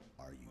Halo.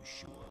 Are you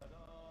sure?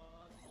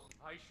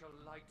 I shall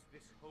light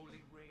this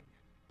holy ring,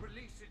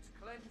 release its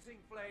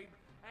cleansing flame,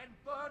 and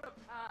burn a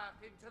path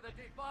into the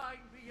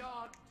divine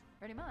beyond.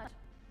 Pretty much.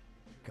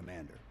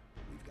 Commander,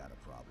 we've got a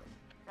problem.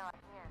 So I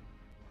hear.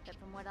 But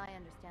from what I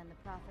understand, the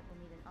Prophet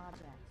will need an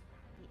object,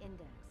 the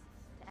Index,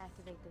 to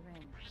activate the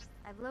ring.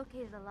 I've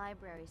located a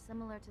library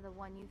similar to the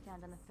one you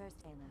found on the first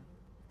Halo.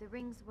 If the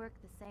rings work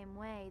the same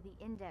way, the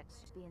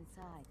Index should be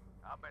inside.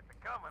 I'll bet the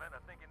Covenant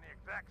are thinking the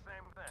exact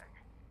same thing.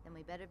 Then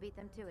we better beat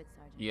them to it,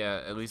 Sergeant.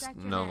 Yeah, at least Extract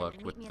your no hand luck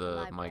and with meet me in the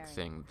library. mic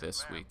thing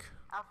this week.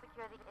 I'll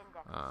secure the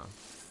Index.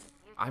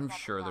 You I'm take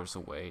that sure to there's a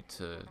Boston. way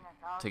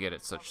to get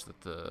it such that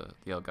the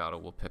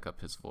Elgato will pick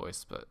up his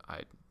voice, but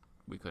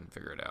we couldn't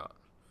figure it out,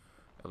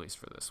 at least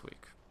for this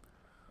week.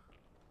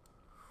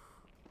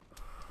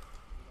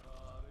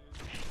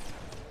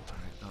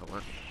 Alright, that'll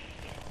work.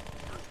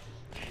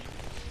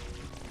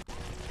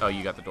 Oh,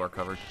 you got the door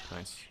covered.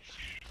 Nice.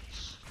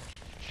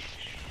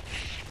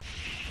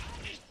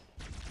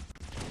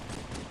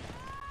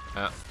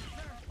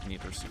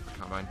 Neither super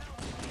combine.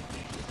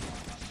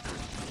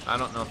 I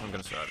don't know if I'm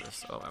gonna survive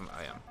this. Oh, I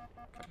am.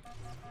 Okay.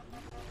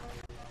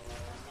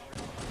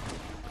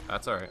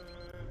 That's alright.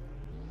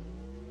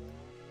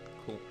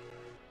 Cool.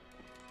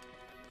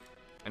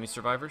 Any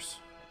survivors?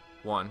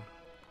 One.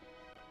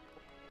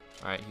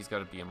 Alright, he's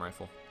got a BM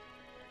rifle.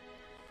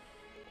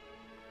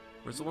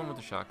 Where's the one with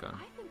the shotgun?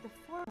 I think the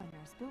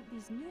Forerunners built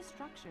these new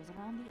structures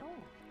around the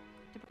old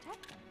to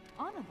protect them,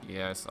 honor them.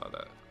 Yeah, I saw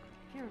that.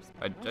 Pure I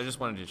speculation. just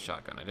wanted his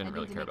shotgun. I didn't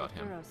really care about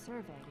him. I need to make a thorough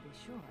survey to be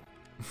sure.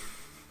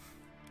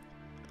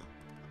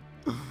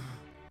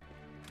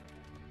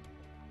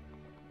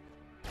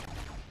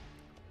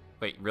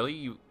 Wait, really?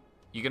 You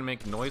gonna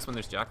make noise when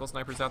there's Jackal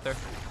snipers out there?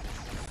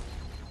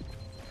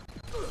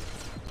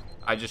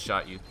 I just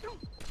shot you.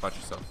 Watch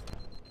yourself.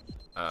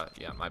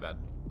 Yeah, my bad.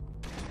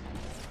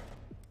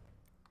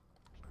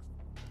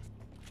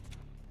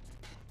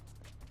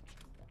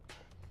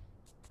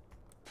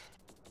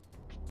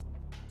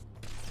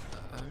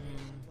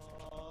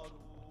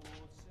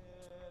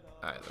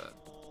 Alright, that.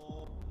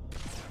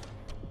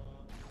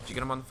 Did you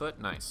get him on the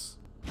foot? Nice.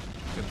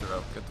 Good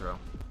throw, good throw.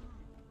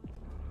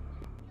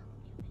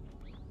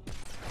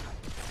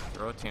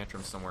 Throw a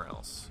tantrum somewhere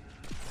else.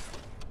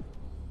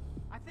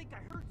 I think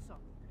I heard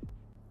something.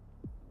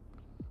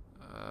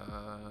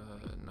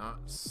 Not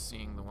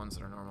seeing the ones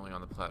that are normally on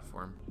the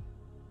platform.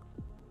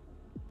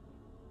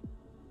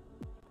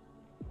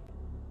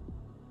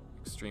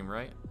 Extreme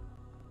right?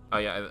 Oh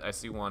yeah, I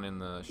see one in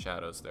the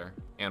shadows there,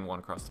 and one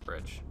across the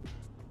bridge.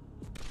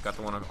 Got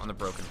the one on the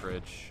broken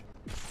bridge.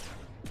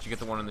 Did you get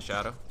the one in the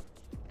shadow?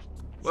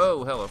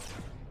 Whoa, hello.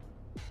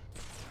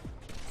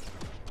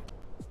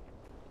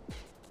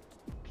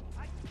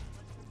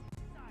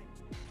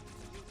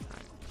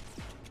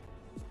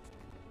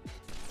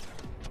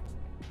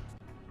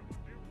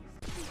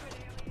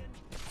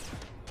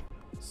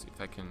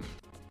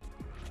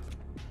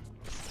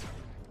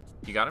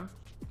 You got him?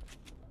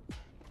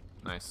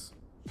 Nice.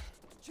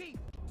 Chief,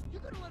 you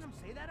gonna let him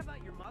say that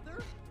about your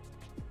mother?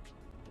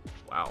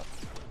 Wow.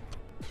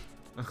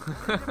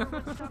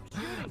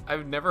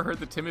 I've never heard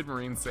the timid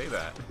Marine say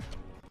that.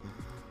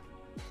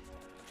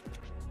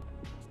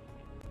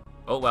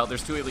 Oh wow,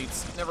 there's 2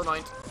 elites. Never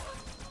mind.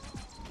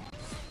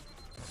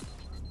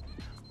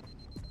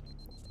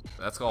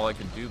 That's all I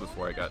could do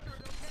before I got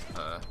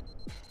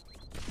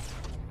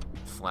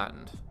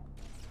flattened.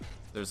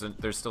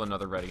 There's still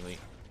another red elite.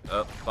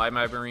 Oh, bye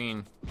my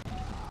Marine.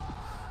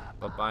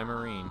 Bye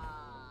Marine.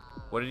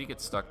 What did he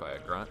get stuck by? A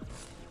grunt?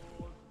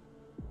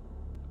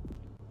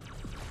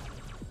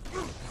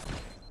 You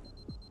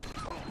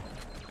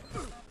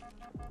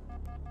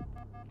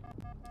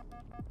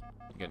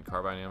getting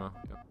carbine ammo?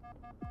 Yep.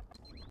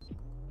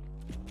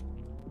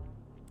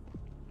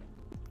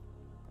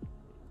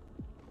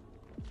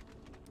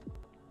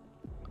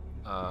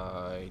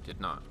 I did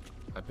not.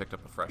 I picked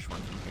up a fresh one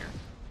from here.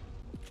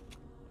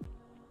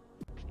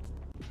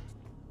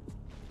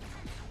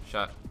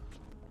 Shot.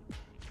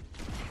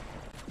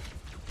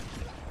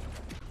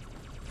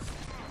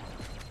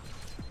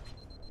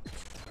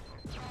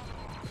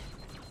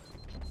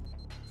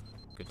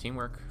 Good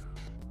teamwork.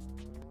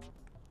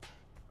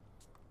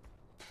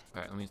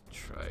 Alright, let me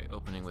try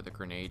opening with a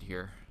grenade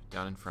here,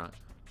 down in front.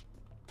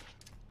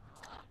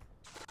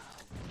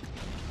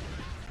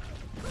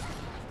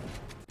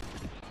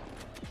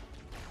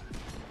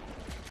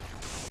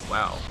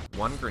 Wow,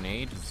 1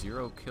 grenade,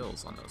 0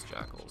 kills on those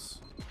jackals.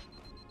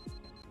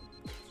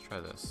 Let's try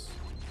this.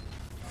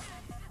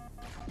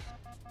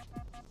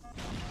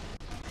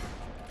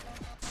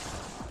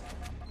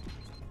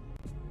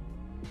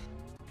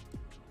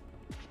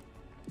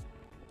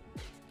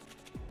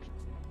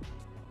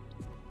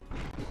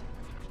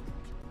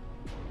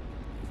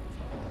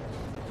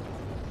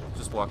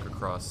 Just walk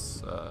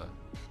across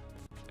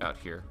out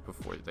here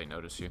before they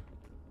notice you.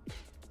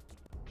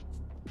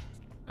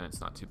 And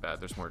it's not too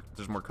bad. There's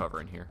more cover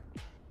in here.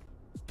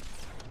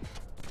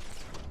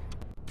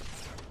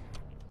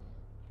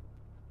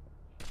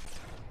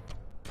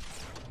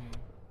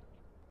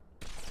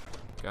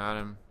 Got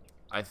him.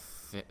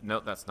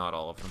 Nope, that's not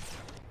all of them.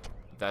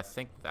 I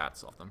think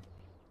that's all of them.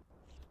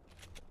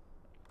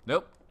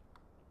 Nope.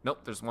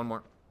 Nope, there's one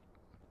more.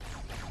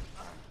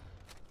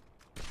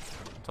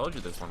 Told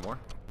you there's one more.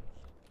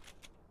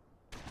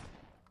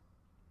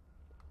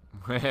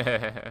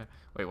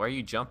 Wait, why are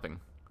you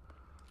jumping?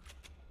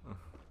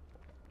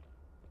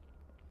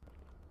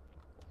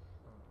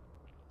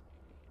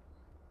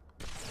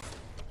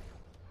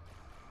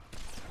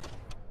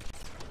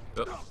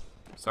 Oh,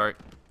 sorry.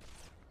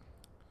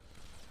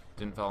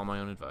 Didn't follow my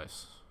own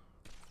advice.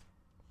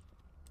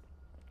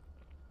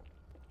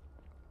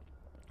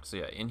 So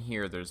yeah, in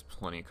here there's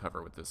plenty of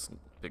cover with this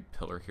big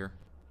pillar here.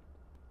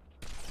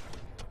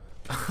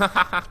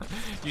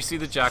 You see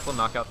the Jackal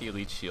knock out the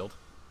elite shield?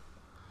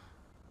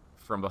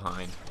 From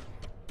behind.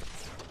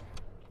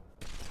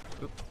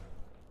 Oop.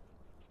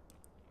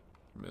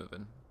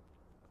 Moving.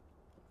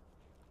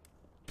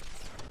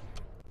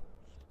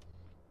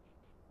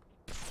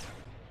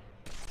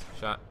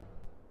 Shot.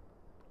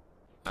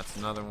 That's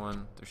another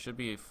one. There should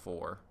be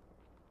 4.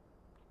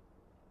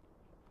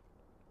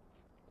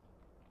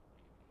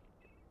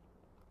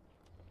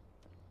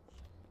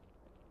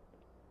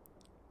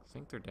 I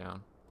think they're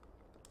down.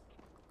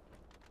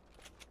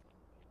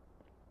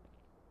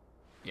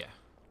 Yeah.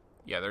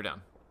 Yeah, they're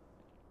down.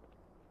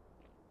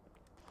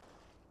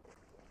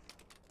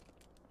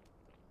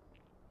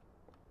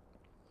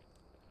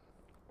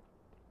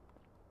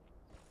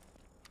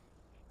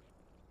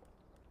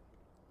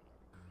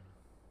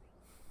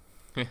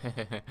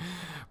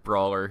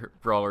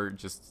 Brawler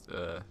just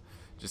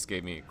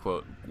gave me a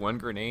quote: 1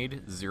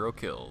 grenade, 0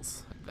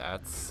 kills.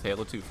 That's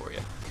Halo 2 for you.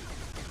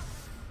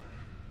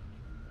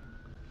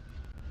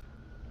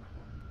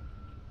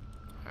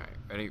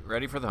 Alright,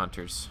 ready for the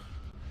hunters.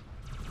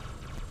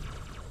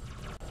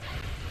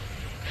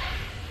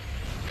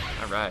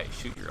 Alright,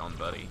 shoot your own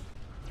buddy.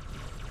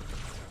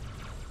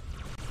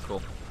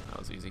 Cool, that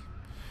was easy.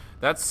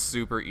 That's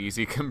super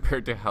easy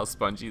compared to how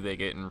spongy they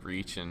get in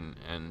Reach and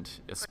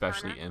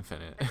especially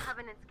Infinite. The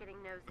Covenant's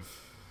getting nosy.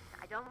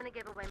 I don't want to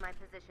give away my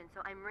position, so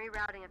I'm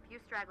rerouting a few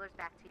stragglers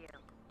back to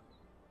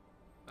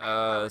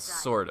you.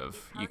 Sort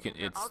of. You can.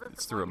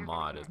 It's through a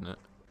mod, isn't it?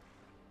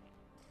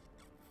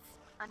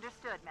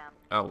 Understood, ma'am.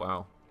 Oh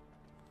wow.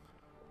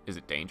 Is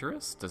it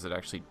dangerous? Does it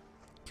actually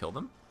kill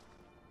them?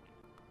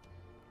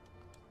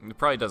 It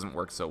probably doesn't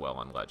work so well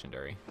on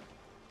Legendary.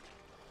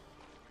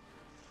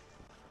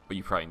 But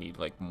you probably need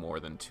like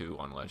more than 2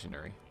 on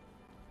Legendary.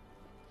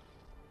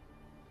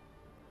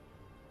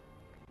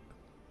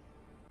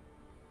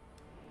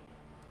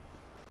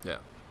 Yeah.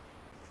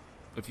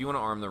 If you want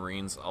to arm the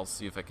Marines, I'll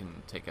see if I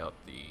can take out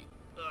the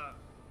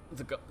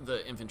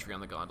infantry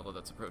on the gondola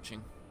that's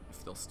approaching.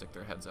 If they'll stick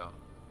their heads out.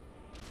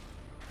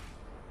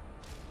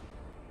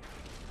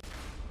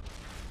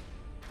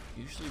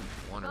 Usually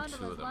 1 or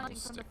 2 of them will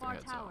stick their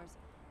heads out.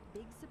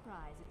 Big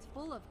surprise. It's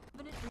full of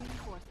Covenant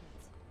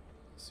reinforcements.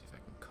 See if I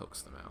can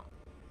coax them out.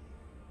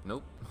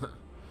 Nope.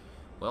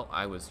 Well,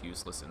 I was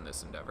useless in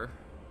this endeavor.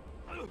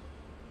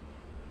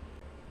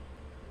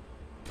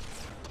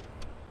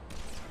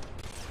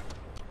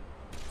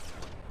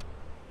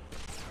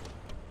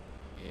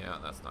 Yeah,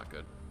 that's not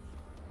good.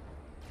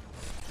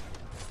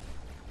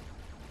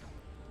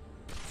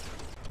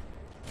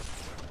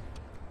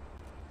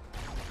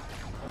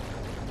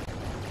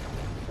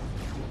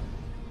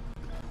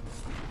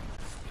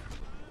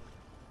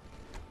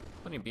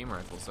 Plenty of beam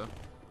rifles, though.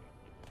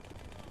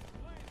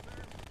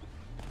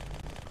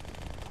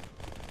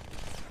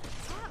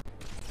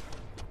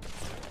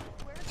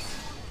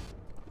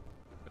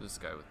 Where's this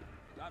guy with?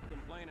 Stop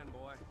complaining,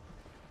 boy.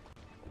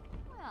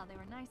 Well, they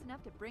were nice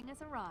enough to bring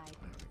us a ride.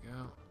 There we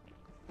go.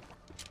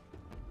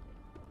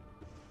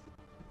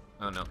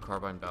 Oh no,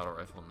 carbine battle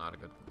rifle, not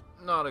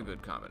a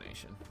good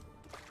combination.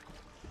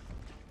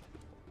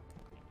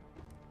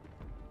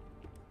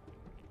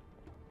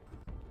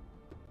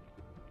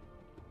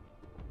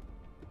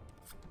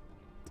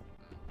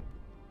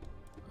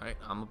 Alright,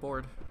 I'm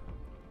aboard.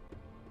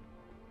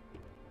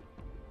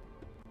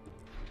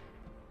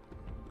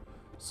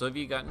 So have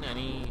you gotten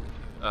any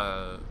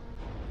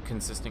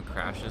consistent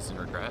crashes and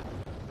regret?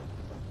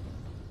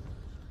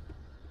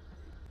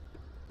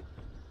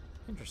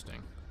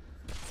 Interesting.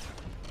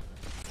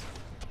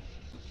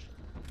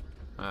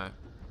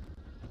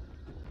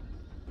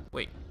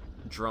 Wait,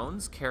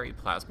 drones carry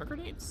plasma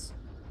grenades?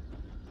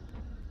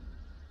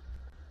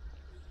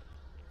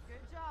 Good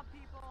job,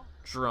 people.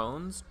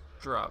 Drones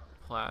drop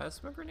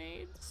plasma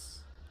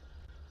grenades?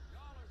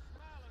 Y'all are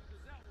smiling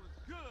because that was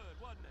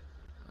good, wasn't it?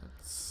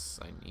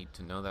 I need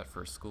to know that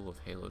for School of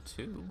Halo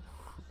 2.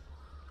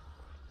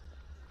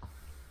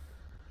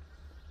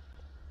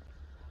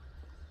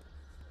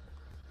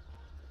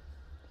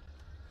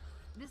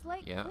 This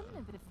lake Yeah, couldn't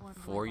have been formed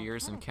 4 by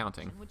years and volcanic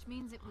counting. action, which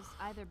means it was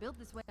either built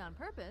this way on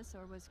purpose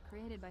or was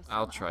created by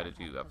I'll some try to other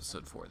do type of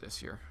episode 4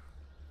 this year.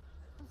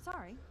 I'm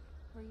sorry.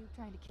 Were you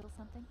trying to kill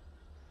something?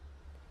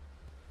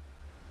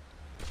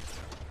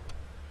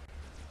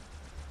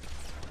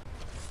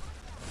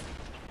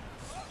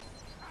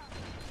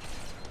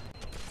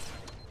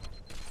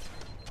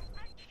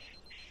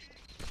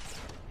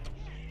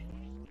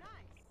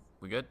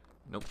 We good?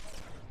 Nope.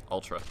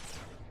 Ultra.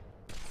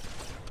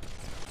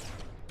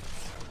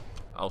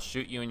 I'll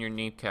shoot you in your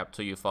kneecap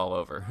till you fall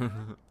over.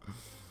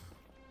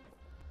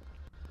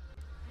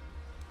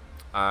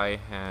 I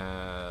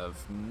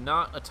have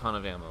not a ton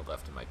of ammo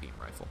left in my beam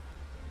rifle.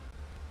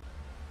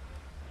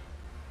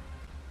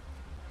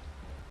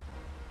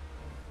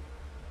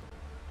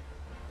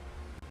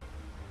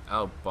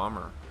 Oh,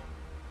 bummer.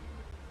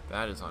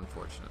 That is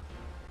unfortunate.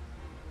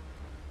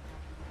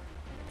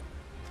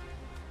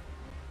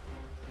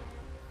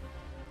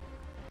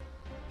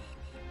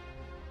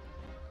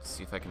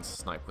 See if I can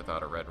snipe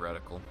without a red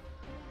reticle.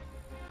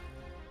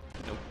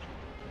 Nope.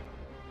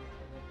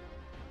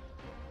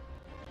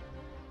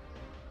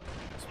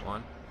 There's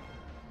one.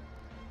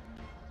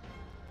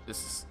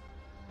 This is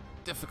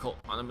difficult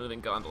on a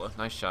moving gondola.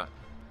 Nice shot.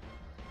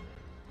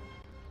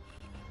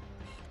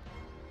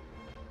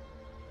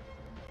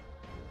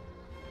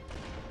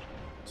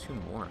 Two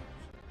more.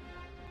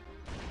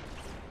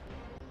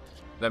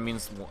 That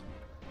means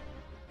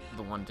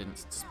the one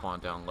didn't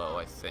spawn down low,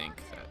 I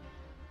think. That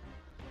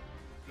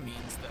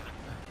means that...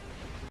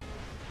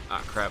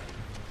 Ah, crap.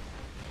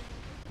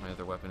 My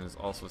other weapon is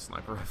also a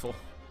sniper rifle.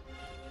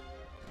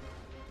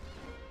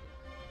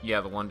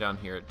 Yeah, the one down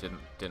here, it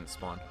didn't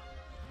spawn.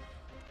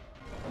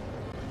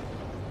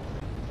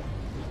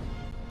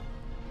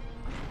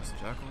 There's the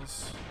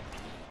jackals.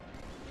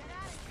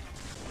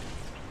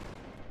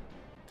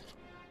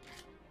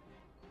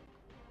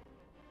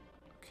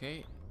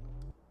 Okay.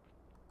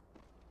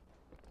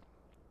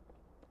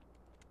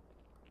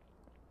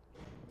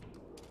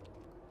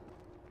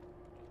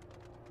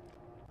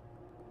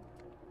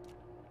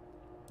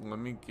 Let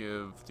me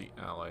give the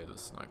ally the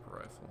sniper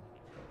rifle.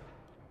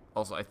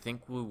 Also, I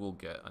think we will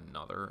get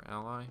another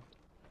ally.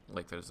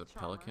 Like there's a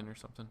pelican or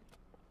something.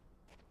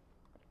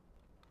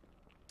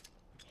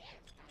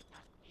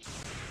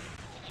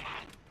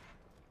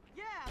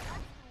 Yeah, that's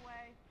the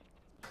way.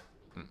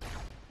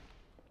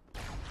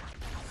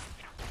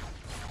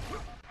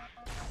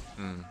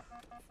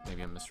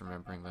 Maybe I'm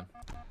misremembering then.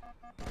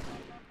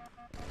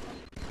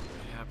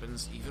 It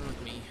happens even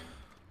with me.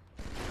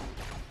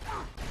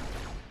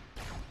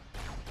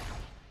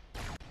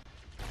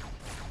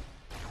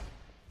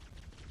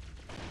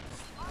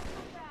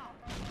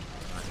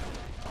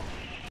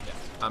 Yeah,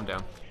 I'm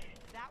down.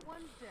 That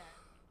one's dead.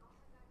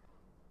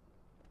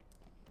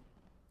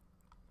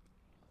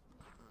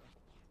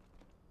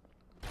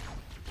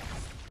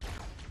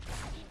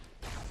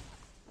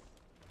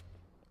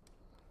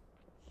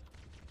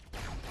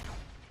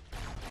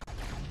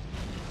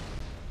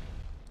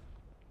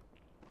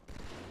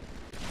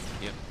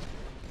 Yep.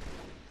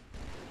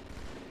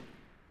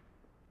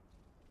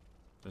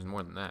 There's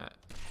more than that.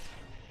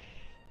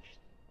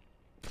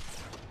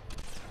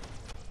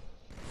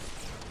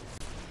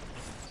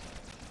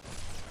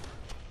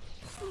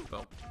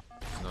 Well,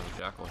 there's another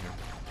jackal here.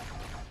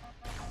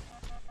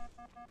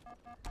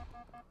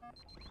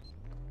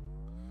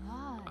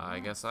 I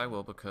guess I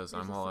will, because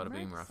I'm all out of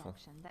beam rifle.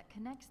 Section that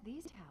connects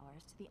these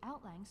towers to the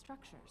outlying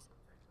structures.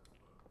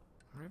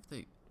 Where have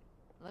they...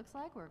 Looks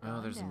like we're going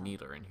Oh, there's down. a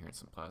needler in here and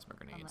some plasma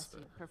grenades. Unless you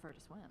But prefer to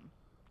swim.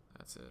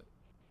 that's it.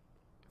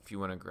 If you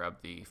want to grab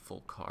the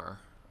full car.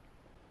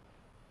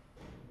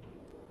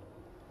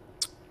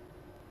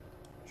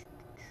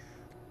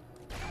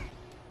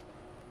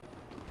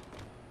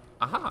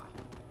 Aha!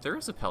 There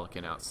is a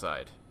pelican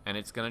outside, and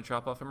it's gonna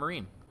drop off a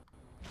marine.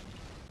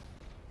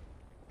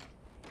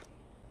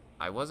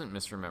 I wasn't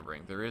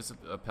misremembering. There is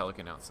a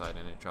pelican outside,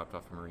 and it dropped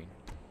off a marine.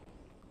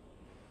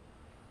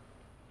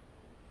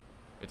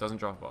 It doesn't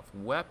drop off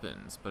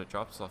weapons, but it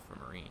drops off a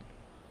marine.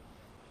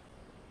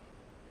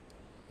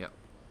 Yep.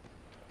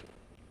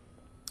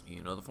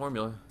 You know the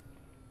formula.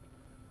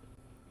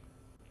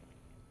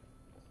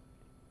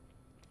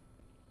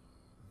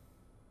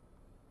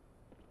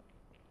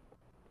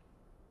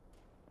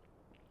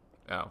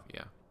 Oh,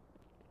 yeah.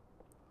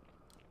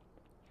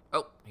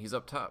 Oh, he's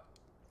up top.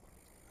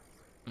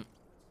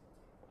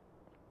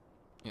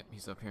 Yep,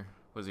 he's up here.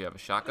 What does he have, a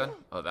shotgun?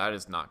 Oh, that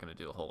is not going to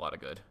do a whole lot of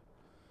good.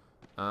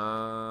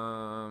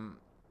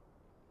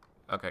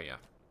 Okay, yeah.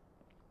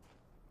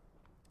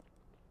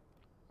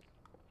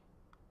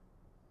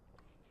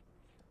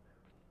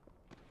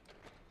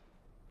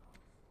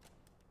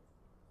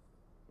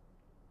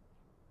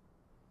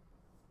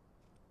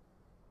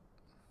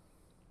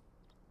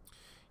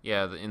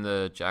 Yeah, in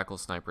the Jackal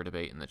sniper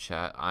debate in the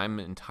chat,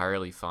 I'm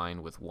entirely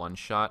fine with one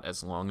shot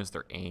as long as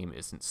their aim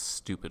isn't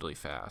stupidly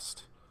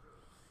fast.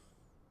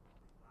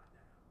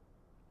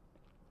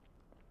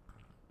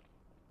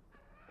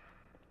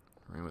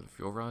 Marine with a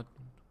fuel rod?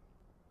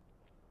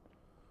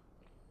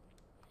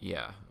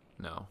 Yeah,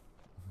 no.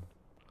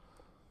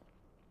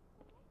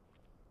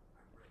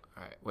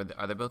 Alright,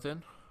 are they both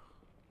in?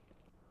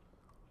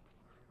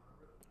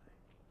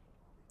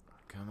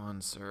 Come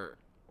on, sir.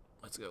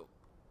 Let's go.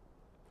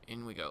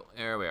 In we go.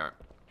 There we are.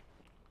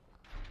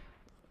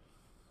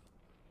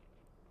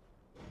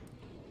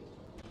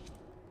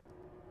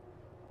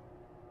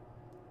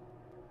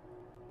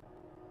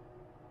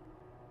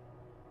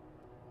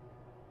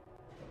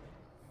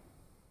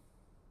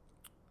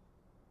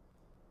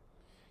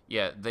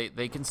 Yeah,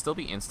 they can still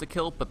be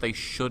insta-kill, but they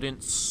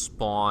shouldn't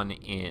spawn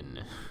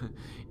in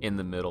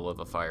the middle of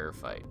a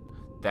firefight.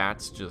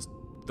 That's just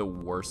the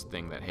worst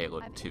thing that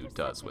Halo 2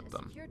 does with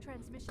them.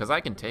 Because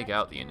I can take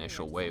out the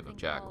initial wave of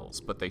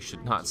Jackals, but they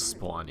should not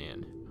spawn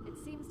in. It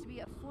seems to be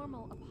a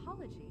formal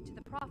apology to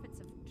the prophets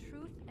of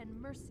truth and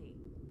mercy.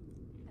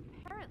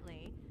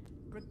 Apparently,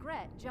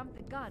 Regret jumped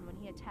the gun when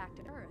he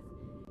attacked Earth.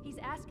 He's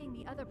asking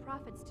the other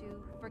prophets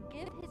to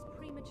forgive his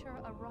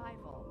premature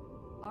arrival,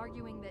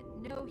 arguing that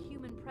no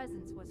human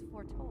presence was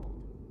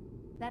foretold.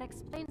 That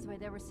explains why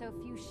there were so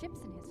few ships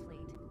in his fleet.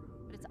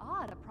 But it's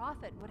odd a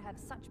prophet would have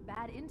such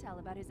bad intel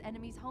about his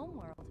enemy's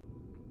homeworld.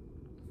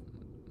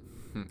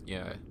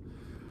 Yeah.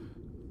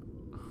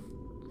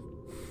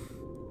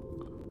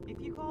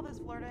 If you call this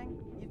flirting,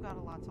 you've got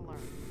a lot to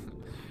learn.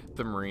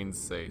 The Marines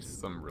say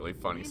some really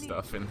funny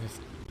stuff in this.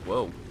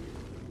 Whoa.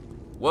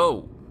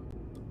 Whoa.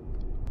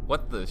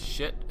 What the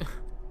shit?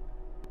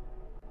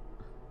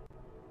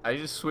 I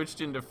just switched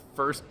into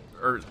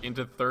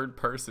third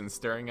person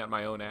staring at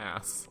my own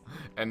ass.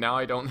 And now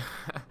I don't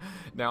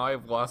now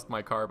I've lost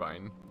my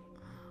carbine.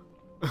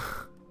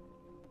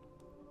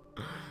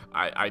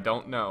 I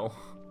don't know.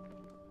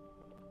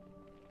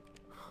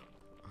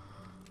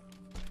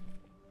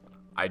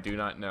 I do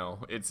not know.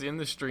 It's in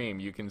the stream,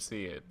 you can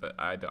see it, but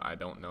I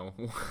don't know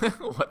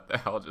what the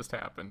hell just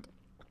happened.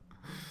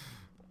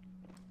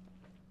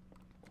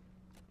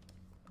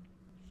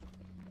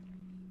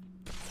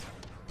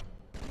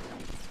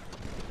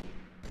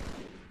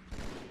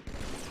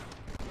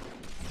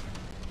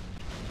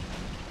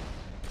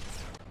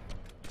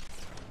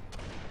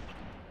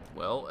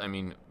 Well, I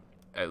mean,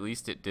 at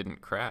least it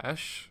didn't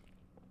crash.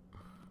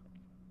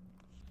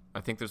 I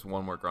think there's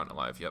one more grunt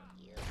alive, yep.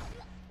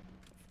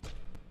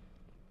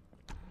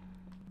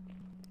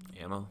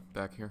 Ammo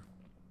back here.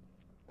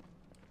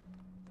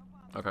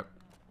 Okay.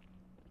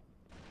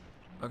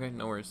 Okay,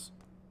 no worries.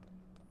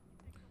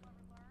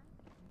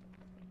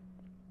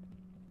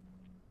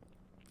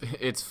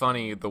 It's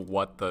funny the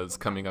what does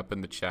coming up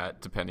in the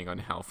chat depending on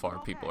how far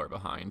people are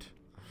behind.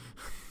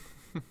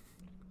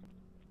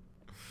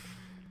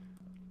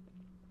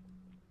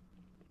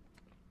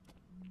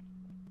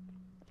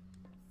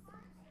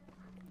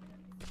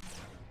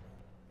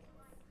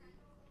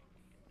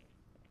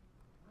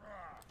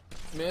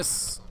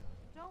 Miss.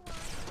 Don't worry,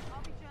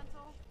 I'll be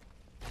gentle.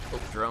 Oh,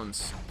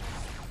 drones.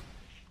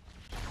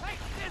 Hey,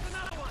 there's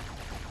another one!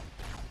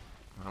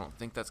 I don't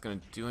think that's gonna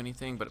do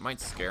anything, but it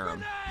might scare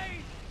them.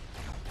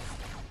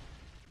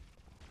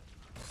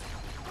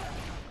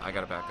 I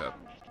gotta back up.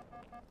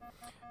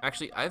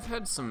 Actually, I've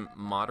had some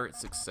moderate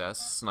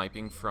success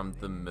sniping from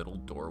the middle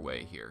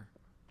doorway here.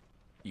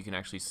 You can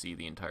actually see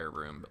the entire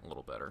room a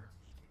little better.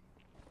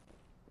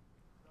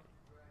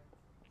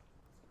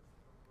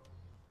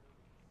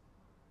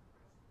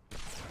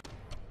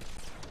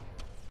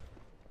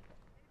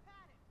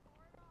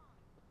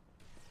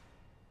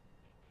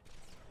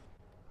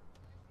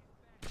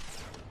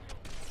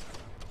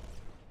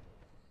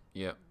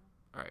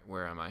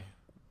 where am I?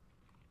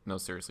 No,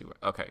 seriously.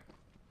 Okay.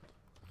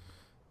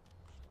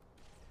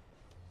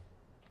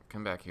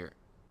 Come back here.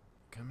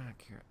 Come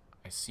back here.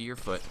 I see your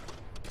foot.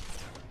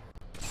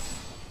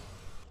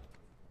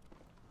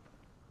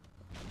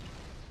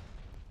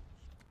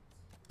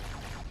 Come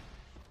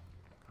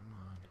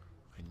on.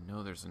 I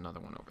know there's another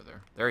one over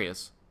there. There he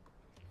is.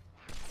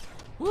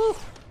 Woo!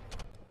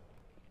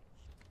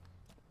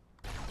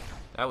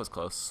 That was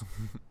close.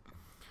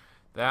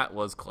 That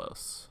was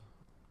close.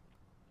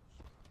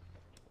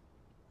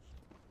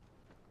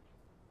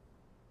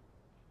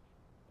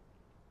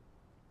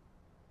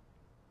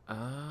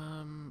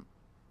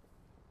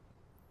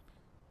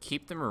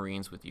 Keep the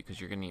Marines with you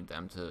because you're gonna need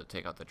them to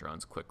take out the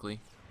drones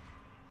quickly.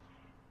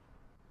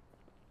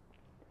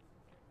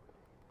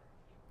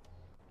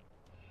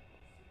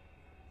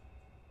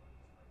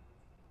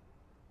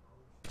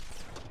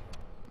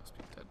 Must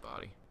be a dead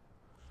body.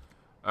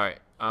 All right.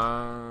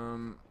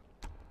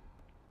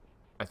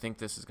 I think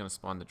this is gonna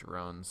spawn the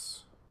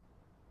drones.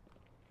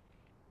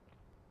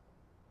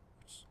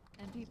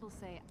 And people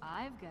say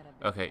I've got a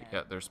big Okay, head.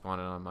 yeah, they're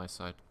spawning on my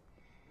side.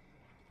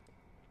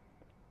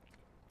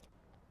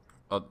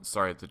 Oh,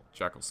 sorry, the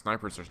Jackal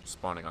snipers are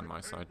spawning on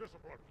my side.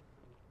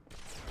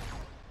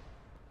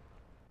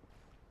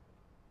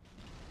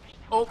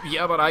 Oh,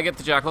 yeah, but I get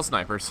the Jackal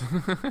snipers.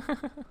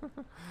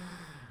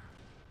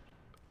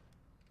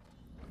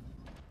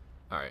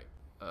 Alright.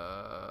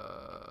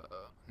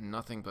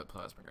 Nothing but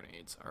plasma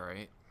grenades.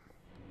 Alright.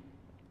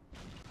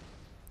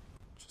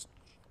 Just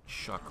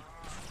chuck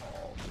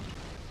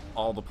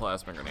all the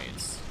plasma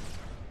grenades.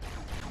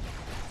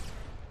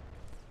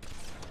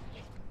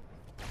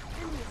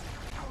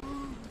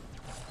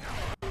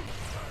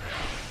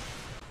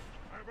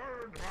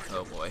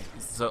 Oh boy.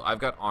 So I've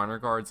got honor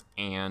guards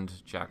and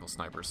Jackal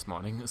snipers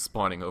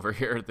spawning over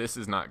here. This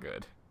is not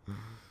good.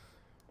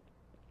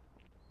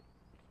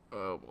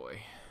 Oh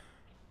boy.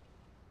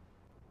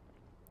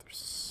 There's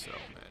so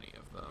many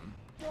of them.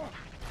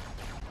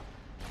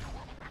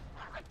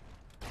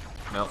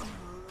 Nope.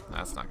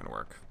 That's not gonna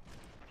work.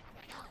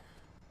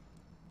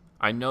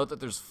 I know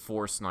that there's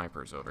 4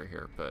 snipers over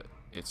here, but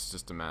it's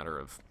just a matter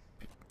of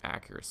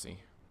accuracy.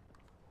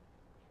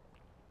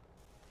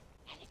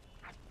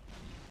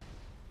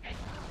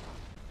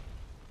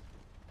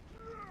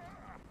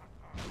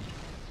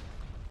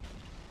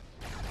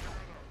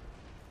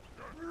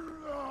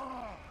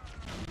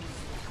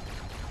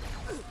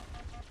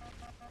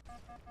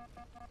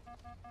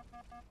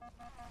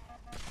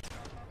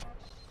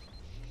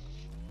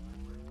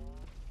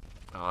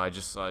 Oh, I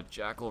just saw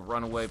Jackal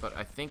run away, but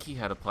I think he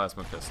had a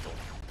plasma pistol,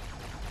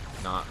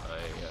 not a.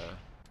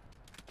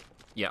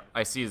 Yeah,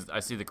 I see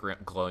the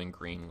glowing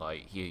green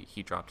light.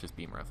 He dropped his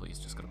beam rifle. He's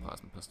just got a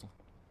plasma pistol.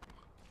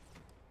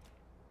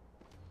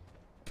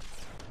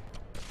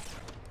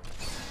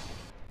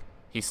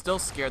 He still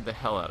scared the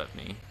hell out of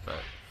me,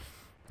 but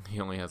he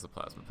only has a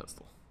plasma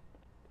pistol.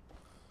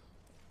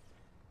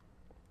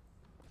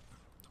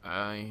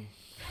 I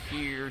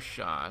hear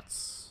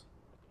shots.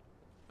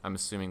 I'm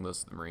assuming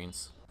those are the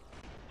Marines.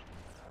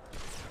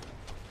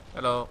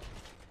 Hello.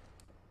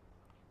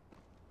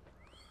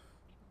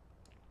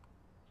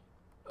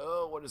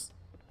 Oh, what is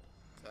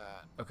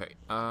that? Okay,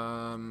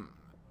 and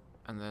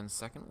then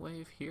second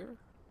wave here?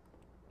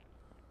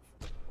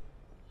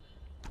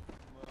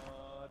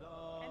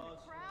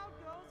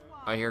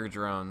 I hear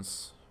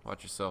drones.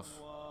 Watch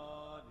yourself.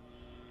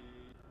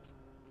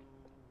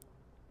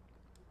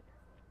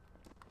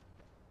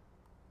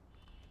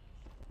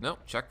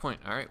 Nope,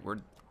 checkpoint. Alright,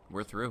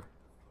 we're through.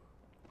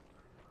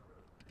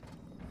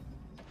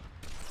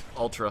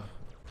 Ultra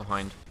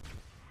behind.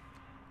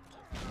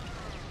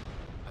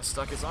 I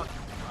stuck his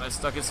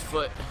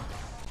foot.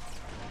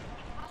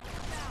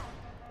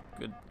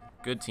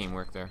 Good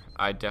teamwork there.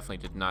 I definitely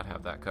did not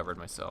have that covered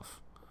myself.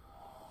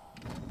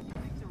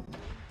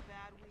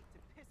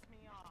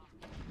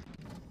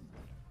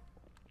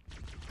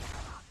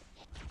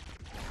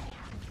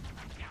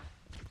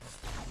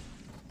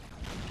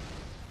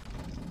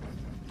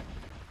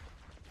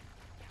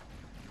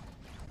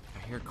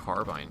 I hear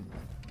carbine.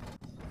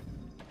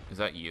 Is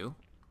that you?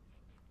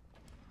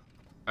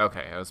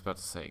 Okay, I was about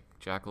to say,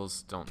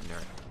 Jackals don't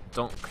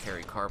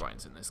carry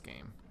carbines in this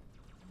game.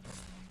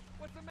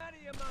 What's the matter,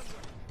 you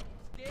mongrel?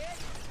 Scared?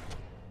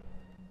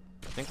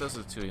 I think those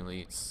are the 2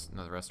 elites.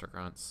 No, the rest are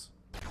grunts.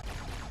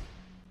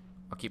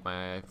 I'll keep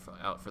my eye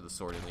out for the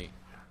sword elite.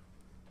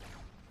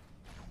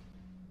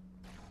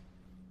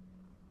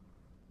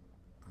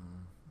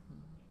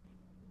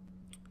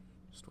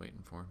 Just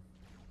waiting for him.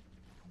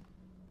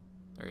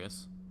 There he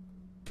is.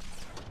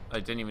 I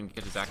didn't even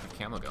get his active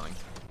camo going.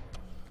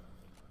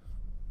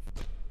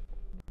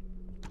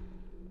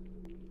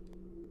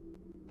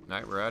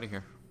 Alright, we're out of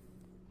here.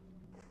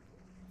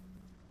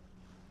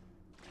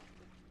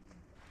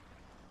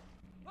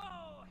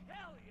 Oh,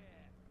 hell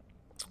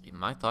yeah!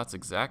 My thoughts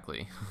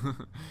exactly. Did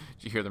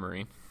you hear the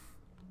Marine?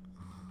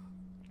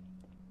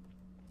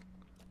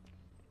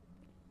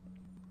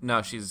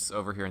 No, she's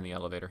over here in the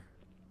elevator.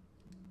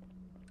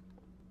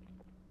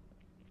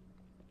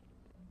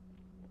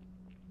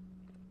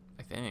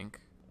 I think.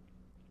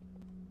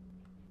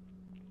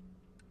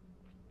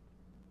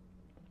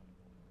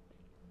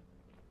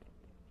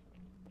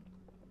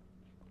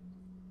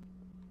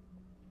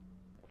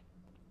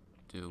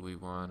 Do we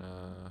want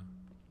to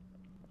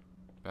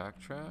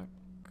backtrack?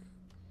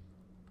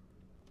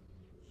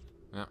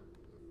 Yeah.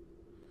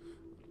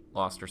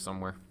 Lost her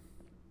somewhere.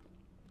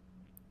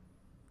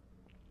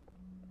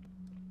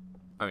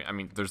 I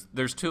mean,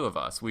 there's two of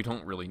us. We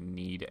don't really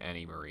need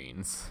any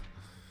Marines.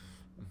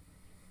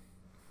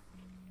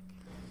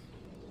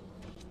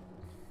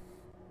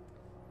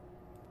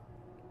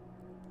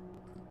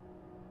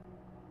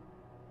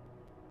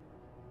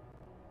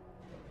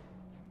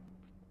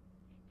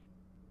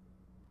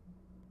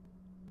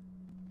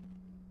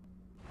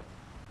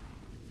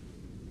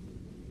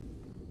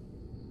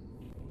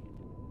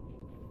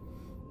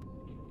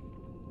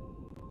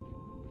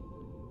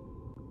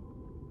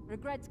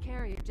 Regret's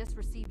carrier just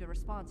received a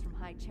response from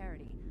High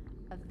Charity.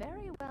 A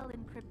very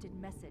well-encrypted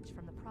message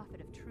from the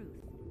Prophet of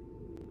Truth.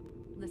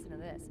 Listen to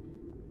this.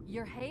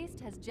 Your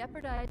haste has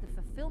jeopardized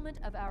the fulfillment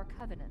of our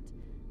covenant,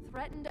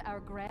 threatened our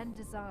grand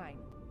design.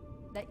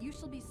 That you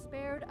shall be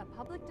spared a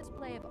public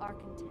display of our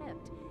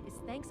contempt is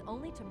thanks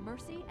only to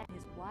Mercy and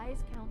his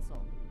wise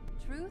counsel.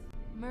 Truth,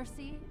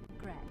 Mercy,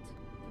 Regret.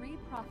 3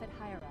 prophet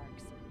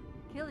hierarchs.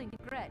 Killing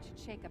Regret should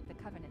shake up the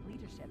covenant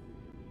leadership.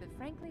 But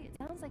frankly, it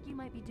sounds like you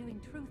might be doing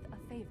Truth a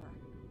favor.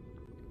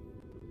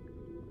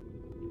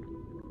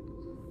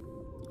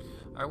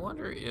 I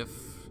wonder if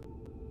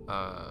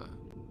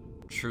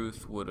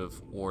Truth would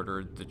have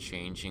ordered the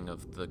changing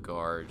of the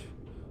guard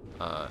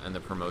and the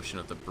promotion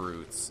of the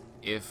brutes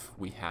if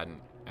we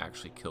hadn't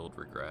actually killed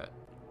Regret.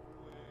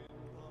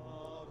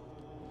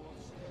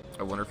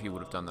 I wonder if he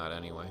would have done that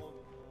anyway.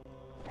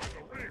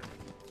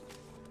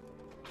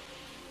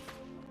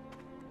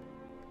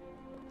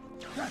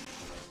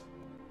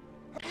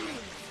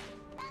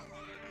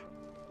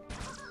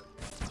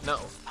 No.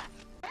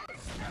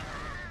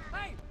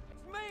 Hey,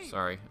 it's me.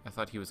 Sorry, I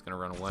thought he was gonna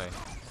run away.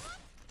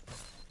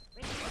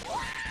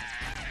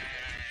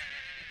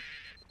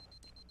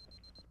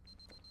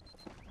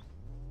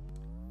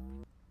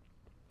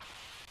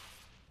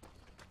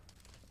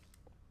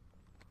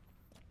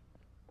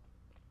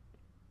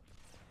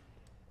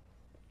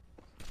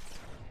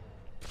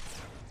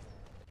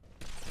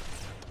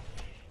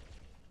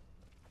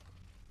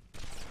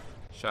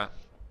 Shot.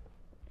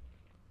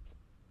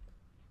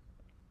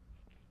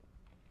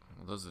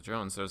 Well, those are the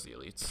drones, those are the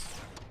elites.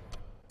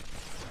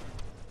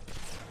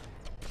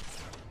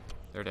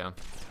 They're down.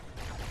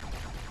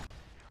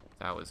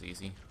 That was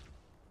easy.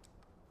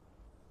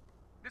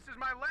 This is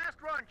my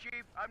last run,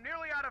 Chief. I'm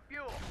nearly out of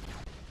fuel.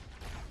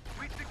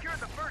 We secured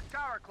the first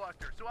tower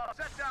cluster, so I'll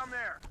set down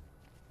there.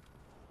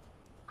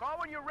 Call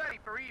when you're ready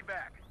for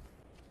evac.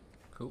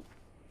 Cool.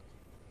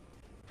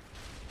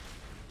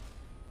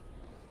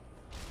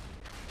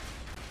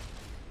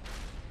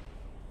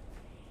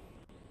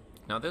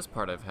 Now this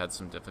part I've had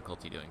some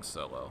difficulty doing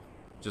solo,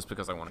 just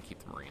because I want to keep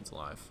the Marines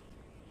alive.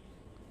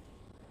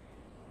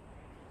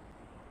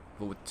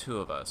 But with 2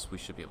 of us, we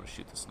should be able to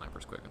shoot the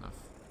snipers quick enough.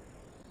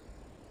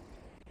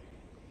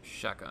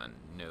 Shotgun,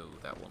 no,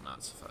 that will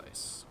not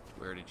suffice.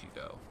 Where did you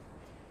go?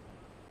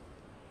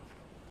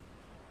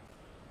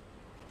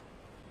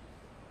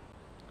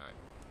 Alright.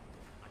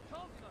 I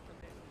told you not to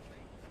mess with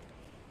me.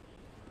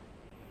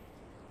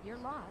 You're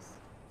lost.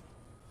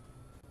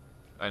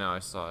 I know, I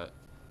saw it.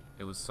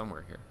 It was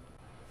somewhere here.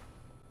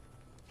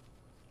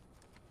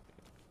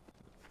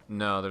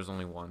 No, there's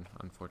only one,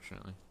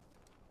 unfortunately.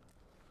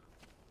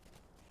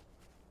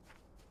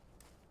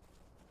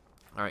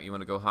 Alright, you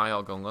want to go high?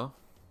 I'll go low.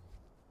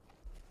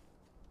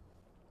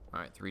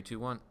 Alright, 3, 2,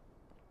 1.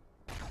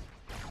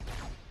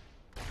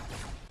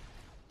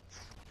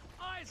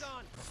 Eyes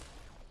on.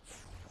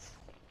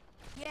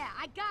 Yeah,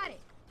 I got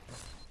it.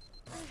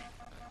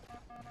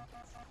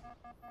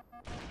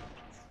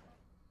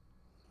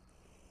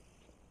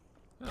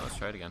 Yeah, let's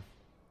try it again.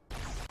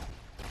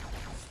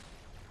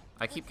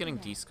 I keep getting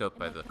descoped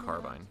by the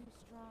carbine.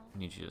 I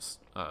need you to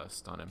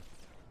stun him.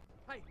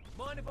 Hey,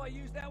 mind if I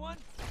use that one?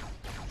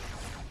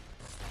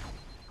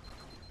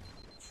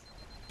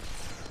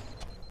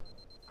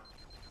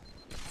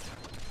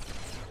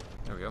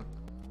 There we go.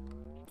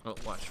 Oh,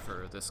 watch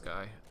for this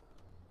guy.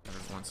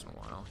 Every once in a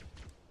while,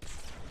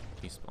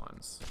 he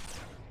spawns.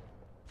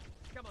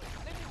 Come on,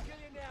 let me kill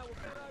you now. We'll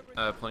get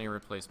over it. Plenty of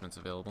replacements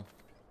available.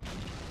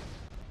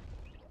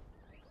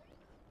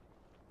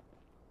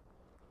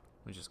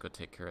 Let me just go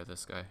take care of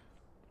this guy.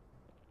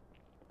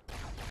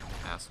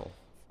 Asshole.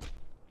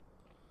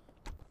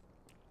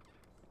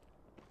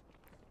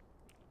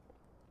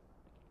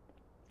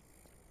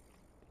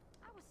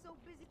 I was so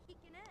busy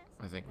kicking ass.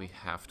 I think we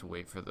have to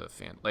wait for the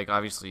fan. Like,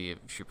 obviously,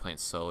 if you're playing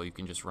solo, you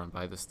can just run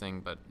by this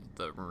thing, but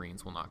the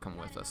Marines will not come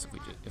with us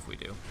if we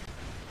do.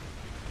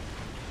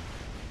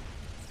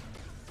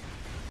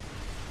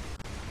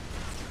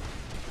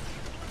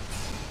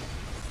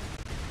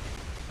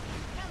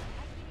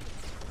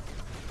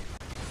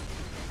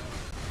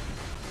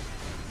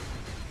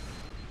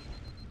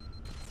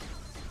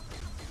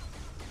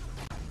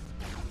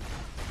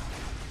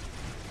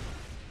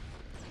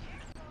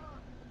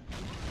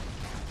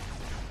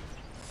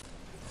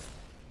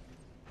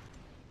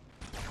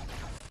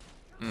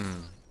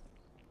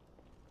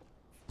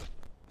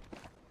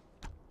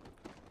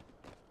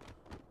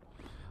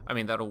 I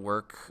mean, that'll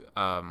work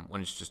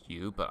when it's just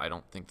you, but I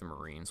don't think the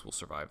Marines will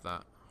survive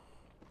that.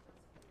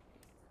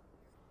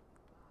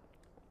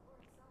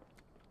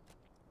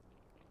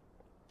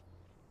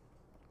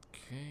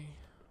 Okay.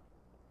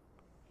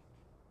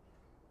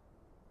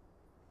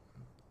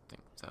 I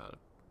think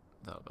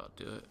that'll about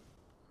do it.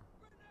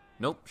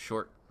 Nope,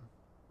 short.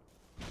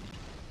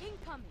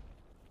 Incoming.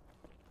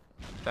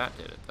 That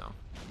did it, though.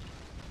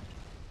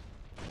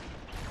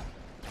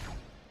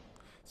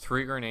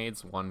 3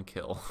 grenades, 1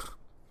 kill.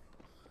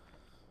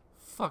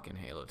 Fucking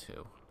Halo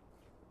 2.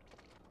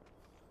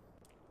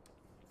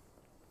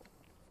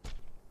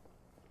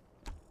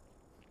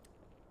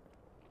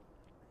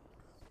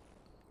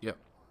 Yep.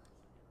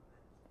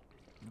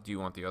 Do you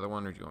want the other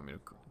one, or do you want me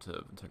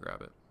to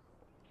grab it?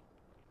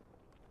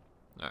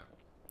 Alright.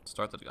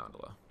 Start the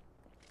gondola.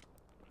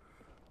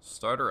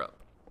 Start her up.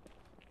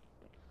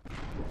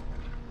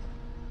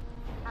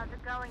 How's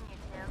it going, you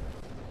two?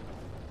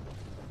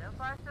 So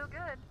far, so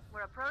good.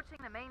 We're approaching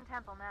the main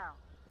temple now.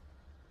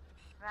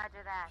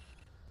 Roger that.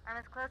 I'm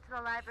as close to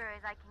the library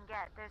as I can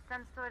get. There's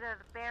some sort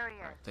of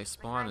barrier. Right, they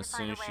spawn as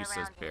soon as she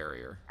says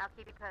barrier. I'll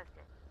keep you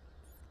posted.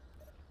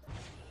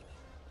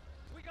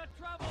 We got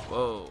trouble.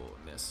 Whoa,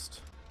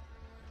 missed.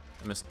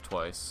 I missed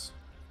twice.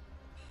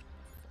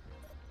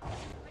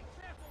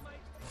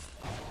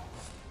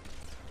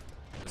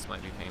 This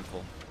might be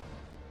painful.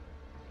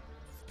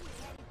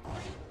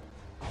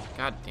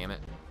 God damn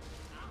it.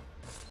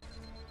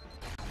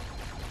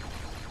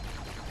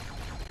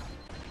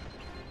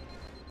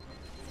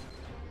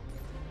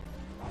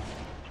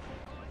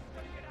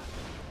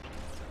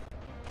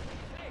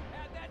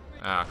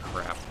 Ah,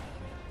 crap.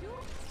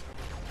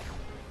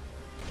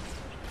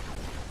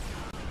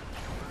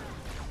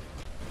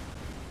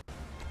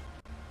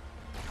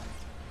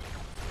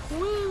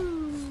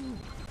 Woo!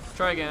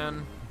 Try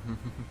again.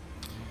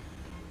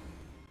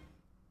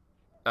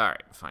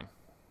 Alright, fine.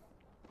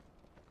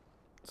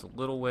 It's a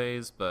little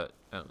ways, but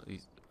at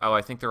least... Oh,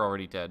 I think they're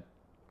already dead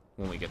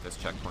when we get this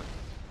checkpoint.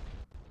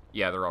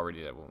 Yeah, they're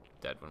already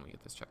dead when we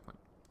get this checkpoint.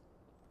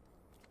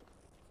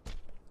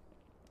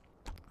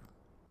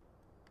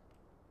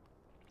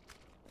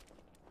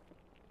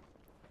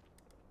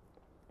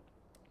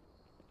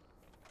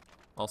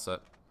 All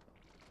set.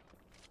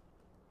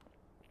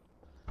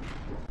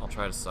 I'll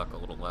try to suck a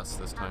little less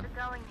this time. How's it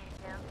going, you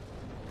two?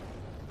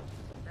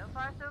 So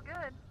far, so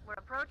good. We're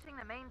approaching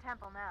the main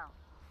temple now.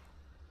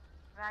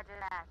 Roger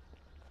that.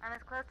 I'm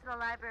as close to the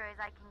library as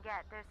I can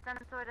get. There's some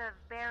sort of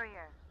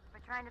barrier.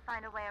 We're trying to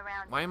find a way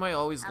around it. Why am I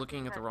always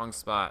looking at the wrong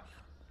spot?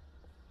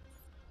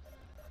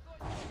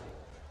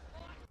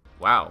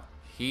 Wow,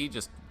 he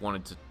just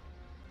wanted to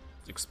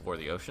explore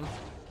the ocean.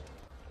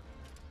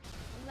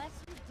 Unless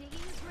you're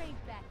digging a grave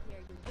back here,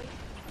 you're wasting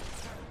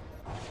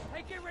your time.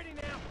 Hey, get ready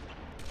now.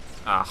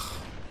 Ah,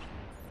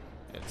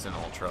 it's an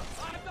ultra.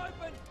 Eyes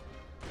open.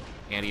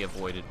 And he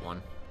avoided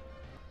one.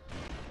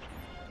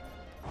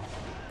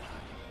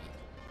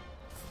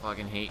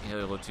 Fucking hate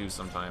Halo 2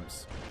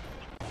 sometimes.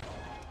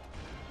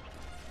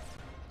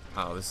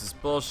 Oh, this is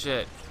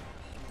bullshit.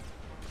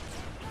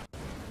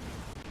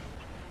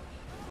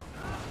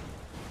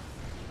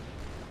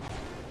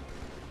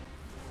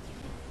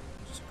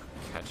 Just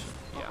catch it,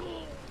 yeah.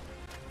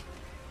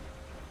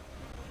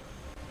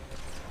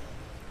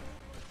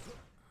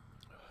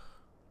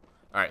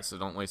 Alright, so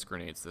don't waste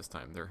grenades this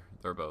time.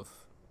 They're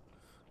both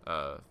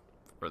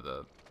for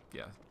the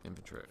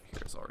infantry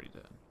here is already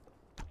dead.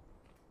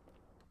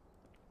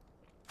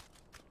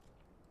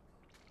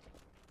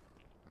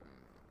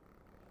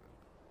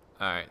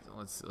 Alright,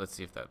 let's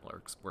see if that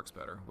works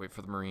better. Wait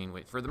for the Marine,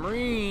 wait for the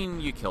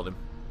Marine! You killed him.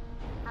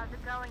 How's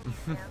it going, you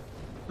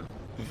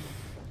two?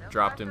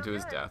 Dropped him to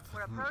his death.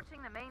 We're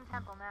approaching the main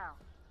temple now.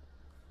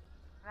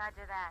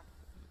 Roger that.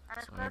 I'm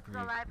as So close to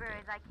the library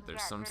as I can there's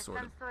get. some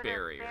sort of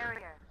barrier.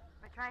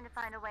 We're trying to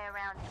find a way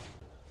around it.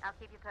 I'll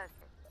keep you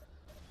posted.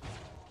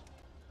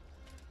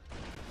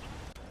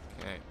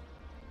 Okay.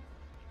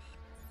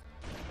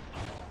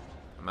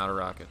 I'm out of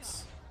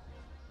rockets.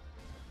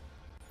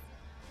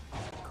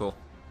 Cool.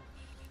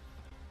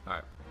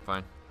 Alright,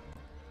 fine.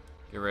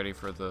 Get ready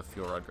for the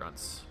fuel rod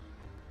grunts.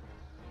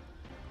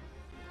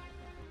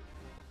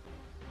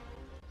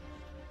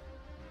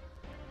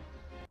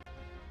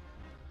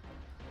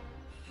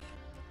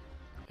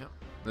 Yep.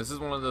 This is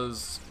one of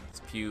those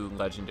few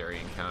legendary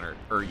encounter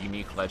or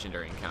unique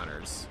legendary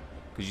encounters,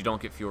 because you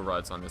don't get fuel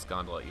rods on this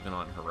gondola, even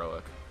on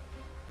heroic.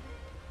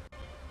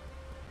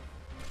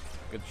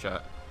 Good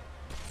shot.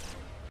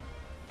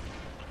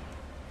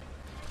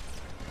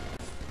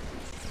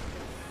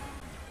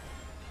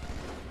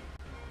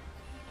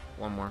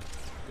 One more.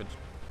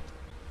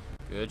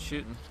 Good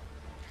shooting.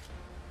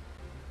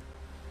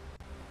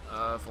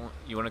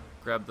 You want to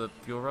grab the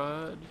fuel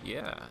rod?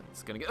 Yeah,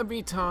 it's gonna give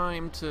me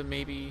time to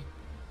maybe.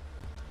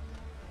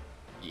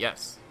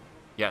 Yes,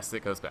 yes,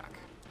 it goes back.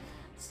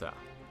 So,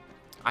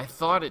 I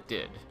thought it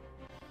did.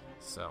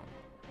 So,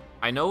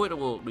 I know it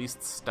will at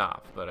least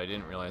stop, but I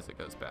didn't realize it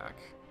goes back.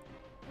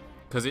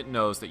 Because it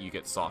knows that you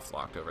get soft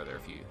locked over there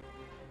if you,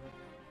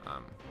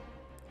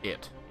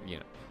 you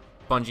know.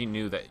 Bungie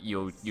knew that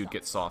you'd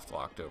get soft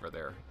locked over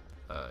there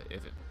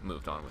if it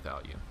moved on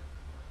without you.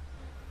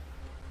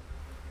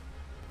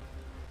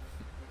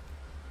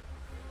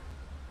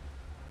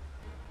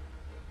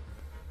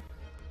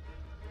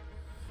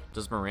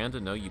 Does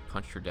Miranda know you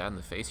punched her dad in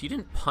the face? You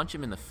didn't punch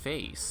him in the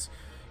face.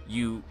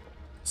 You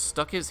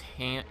stuck his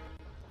hand.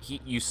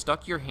 You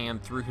stuck your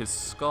hand through his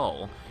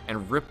skull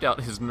and ripped out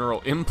his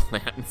neural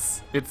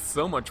implants. It's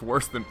so much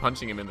worse than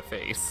punching him in the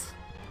face.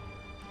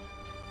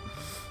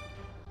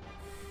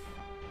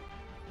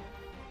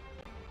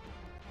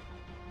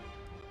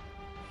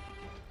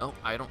 Oh,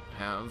 I don't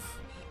have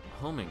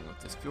homing with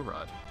this fuel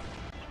rod.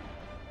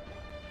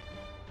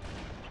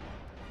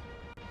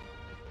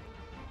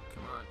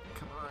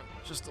 Come on,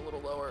 just a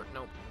little lower.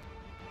 Nope.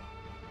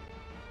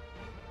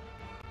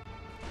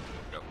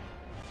 Go.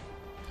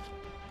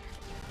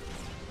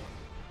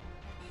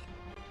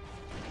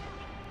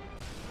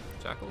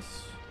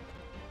 Jackals.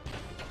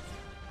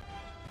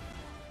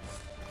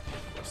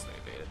 Of course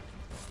they evaded.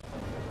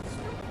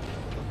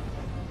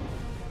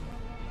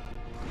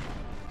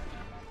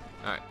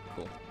 Alright,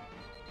 cool.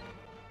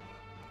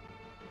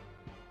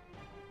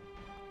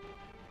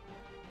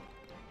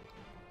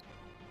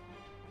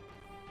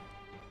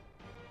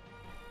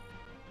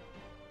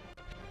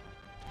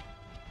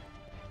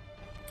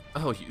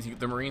 Oh,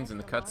 the Marine's in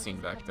the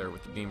cutscene back there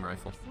with the beam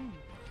rifle.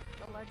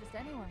 The largest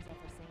anyone's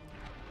ever seen.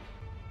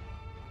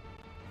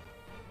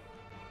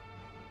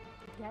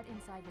 Get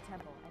inside the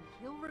temple and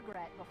kill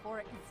Regret before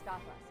it can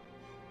stop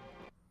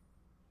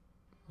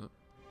us.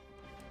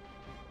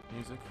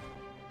 Music.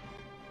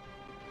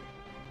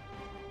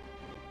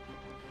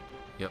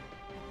 Yep.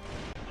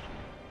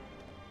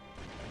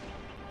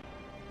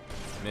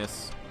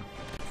 Miss.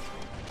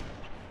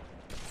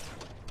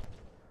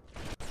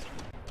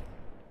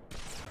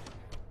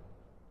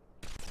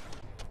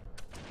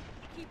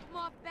 Keep them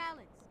off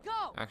balance.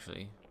 Go!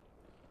 Actually,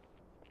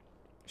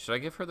 should I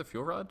give her the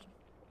fuel rod?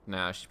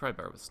 Nah, she's probably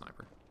better with a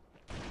sniper.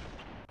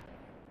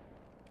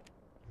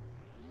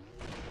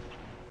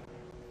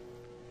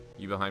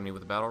 You behind me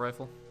with a battle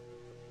rifle?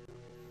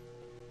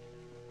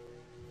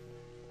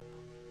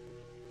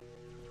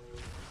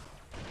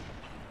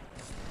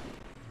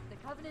 The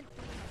Covenant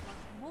fleet has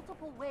launched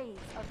multiple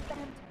waves of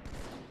phantoms.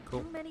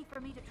 Cool. Too many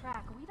for me to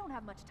track. We don't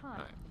have much time.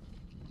 Alright.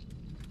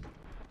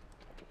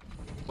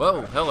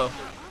 Whoa, hello. Honor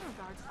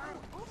guards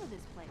all over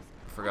this place.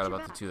 Forgot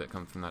about the two that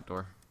come from that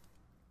door.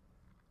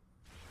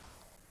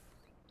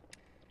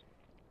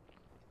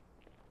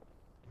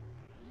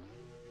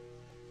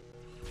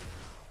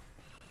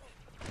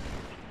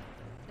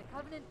 The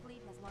Covenant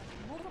fleet has launched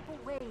multiple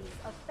waves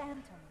of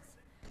phantoms.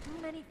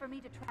 Too many for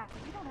me to track.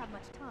 We don't have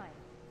much time.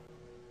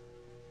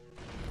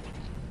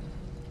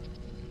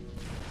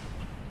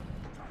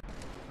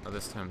 Oh,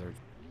 this time they're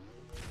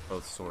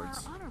both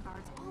swords. There are honor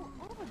guards all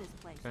over this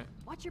place. Okay.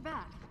 Watch your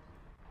back.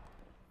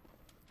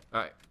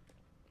 Alright.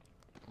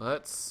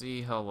 Let's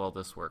see how well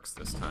this works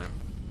this time.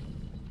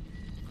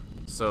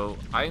 So,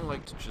 I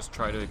like to just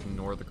try to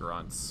ignore the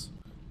grunts.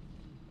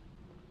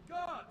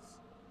 Guards,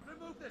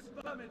 remove this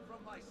vermin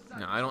from my sight.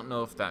 Now, I don't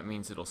know if that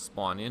means it'll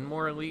spawn in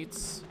more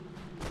elites.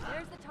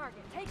 There's the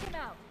target. Take him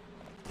out.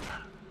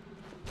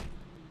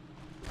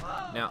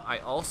 Now, I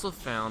also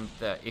found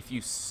that if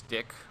you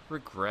stick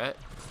Regret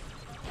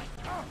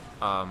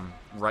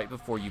right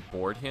before you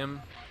board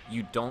him,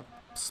 you don't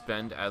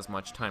spend as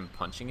much time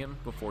punching him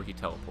before he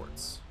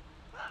teleports.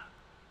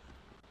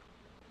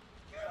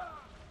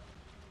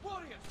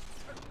 Warriors!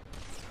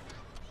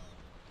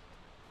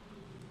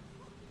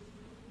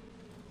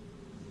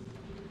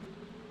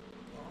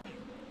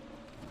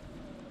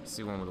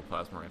 See one with a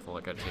plasma rifle,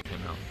 I gotta take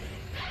him out.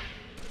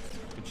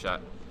 Good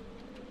shot.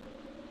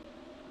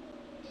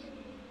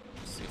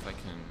 Let's see if I can...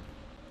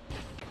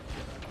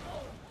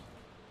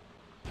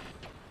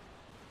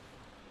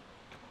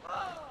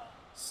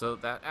 So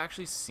that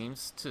actually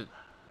seems to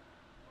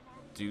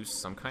do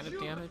some kind of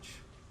damage.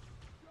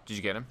 Did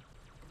you get him?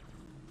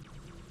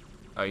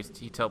 Oh,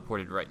 he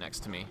teleported right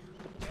next to me.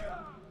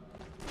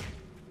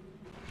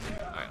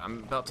 Alright, I'm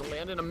about to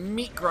land in a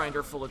meat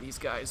grinder full of these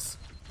guys.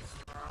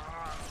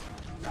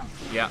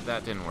 Yeah,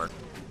 that didn't work.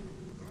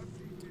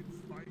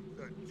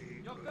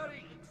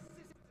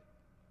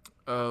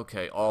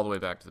 Okay, all the way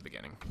back to the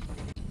beginning.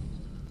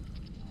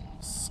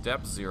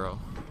 Step 0.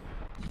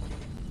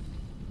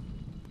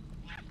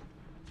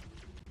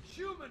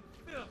 Human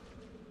filth!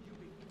 You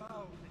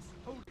befoul this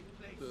holy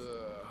place.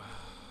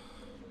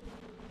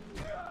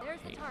 There's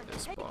the Hate target.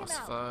 this Take him boss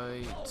out.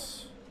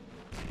 fight.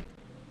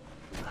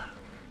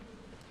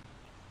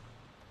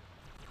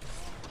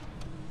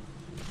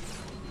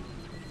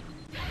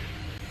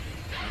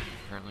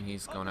 Apparently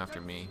he's going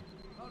after me.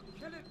 I'll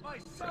kill it Where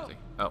myself. is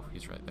he? Oh,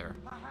 he's right there.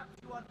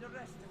 Perhaps you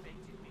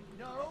underestimated me.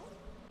 No?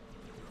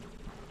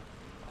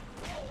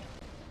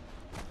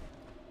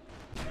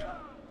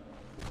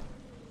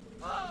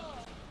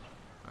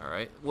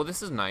 Alright, well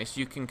this is nice.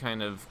 You can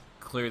kind of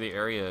clear the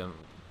area and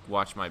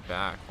watch my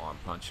back while I'm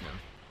punching him.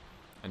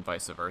 And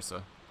vice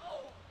versa.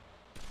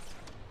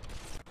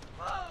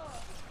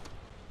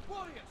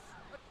 Warriors!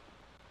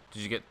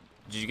 Did you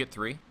get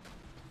 3?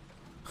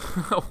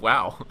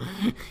 Wow.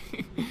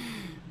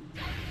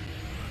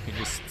 He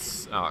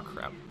just... Oh,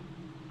 crap.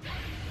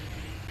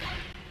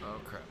 Oh,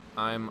 crap.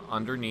 I'm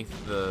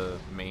underneath the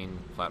main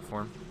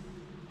platform.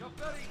 You're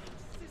very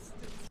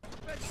consistent,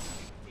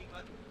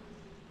 demon.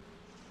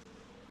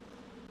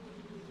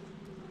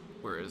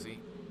 Where is he?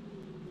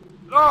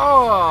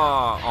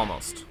 Oh!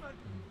 Almost.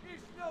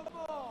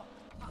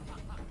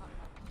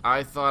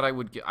 I thought I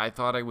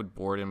would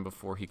board him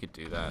before he could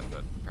do that,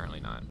 but apparently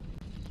not.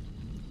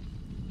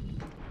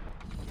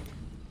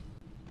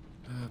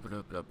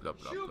 Blah, blah, blah,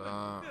 blah,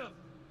 blah.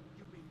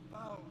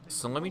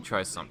 So let me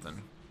try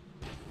something.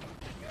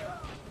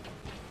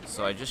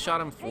 So I just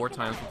shot him 4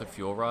 times with the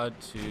fuel rod,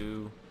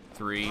 2,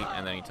 3,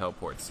 and then he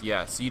teleports.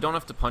 Yeah, so you don't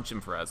have to punch him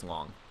for as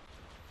long.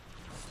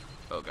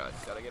 Oh god,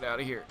 gotta get out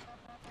of here.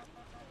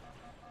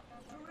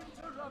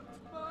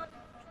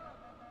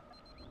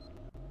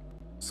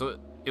 So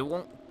it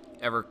won't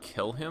ever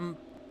kill him,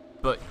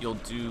 but you'll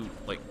do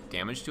like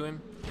damage to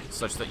him,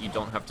 such that you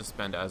don't have to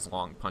spend as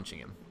long punching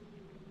him.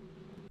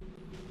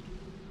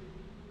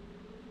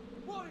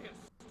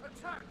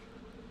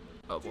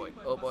 Oh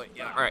boy,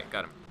 yeah, alright,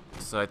 got him.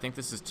 So I think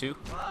this is 2,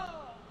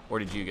 or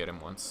did you get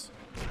him once?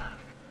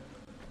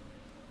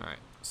 Alright,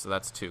 so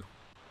that's 2.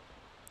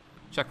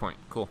 Checkpoint,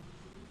 cool.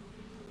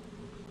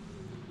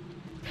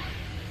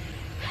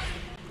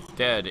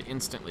 Dead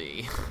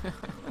instantly.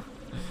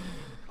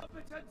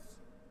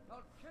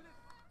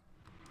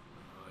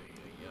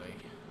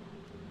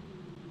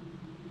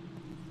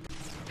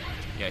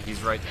 Yeah,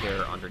 he's right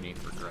there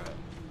underneath Regret.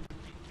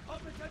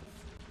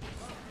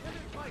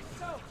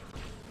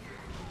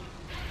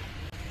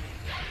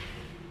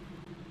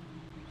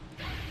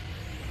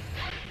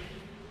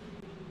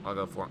 I'll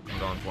go for him. I'm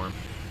going for him.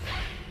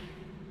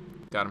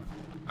 Got him.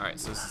 Alright,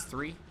 so this is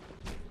 3.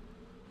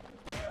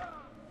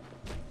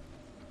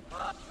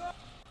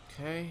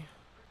 Okay.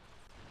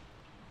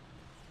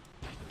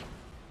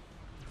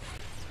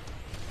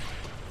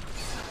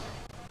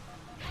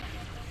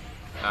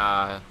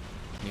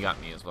 You got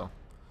me as well.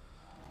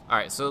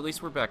 Alright, so at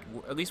least we're back.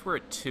 At least we're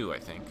at 2, I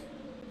think.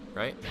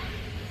 Right?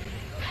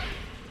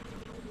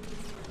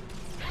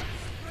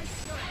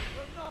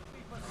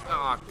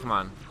 Ah, oh, come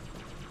on.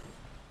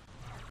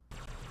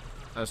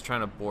 I was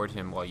trying to board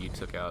him while you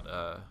took out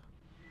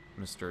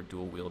Mr.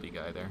 Dual Wieldy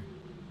guy there.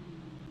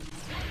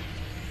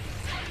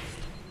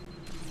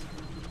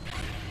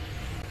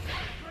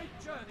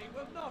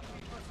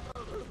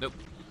 Nope.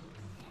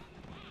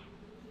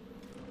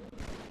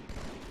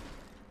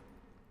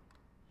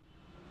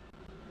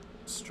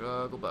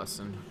 Struggle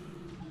bussin'.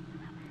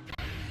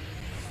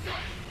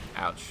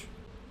 Ouch.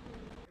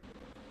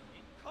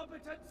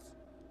 Incompetence!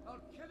 I'll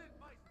kill it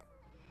myself.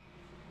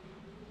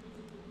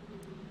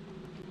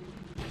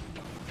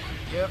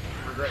 Yep,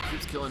 Regret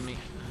keeps killing me.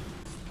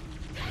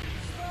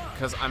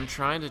 Because I'm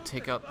trying to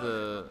take out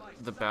the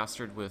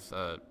bastard with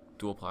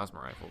dual plasma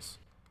rifles.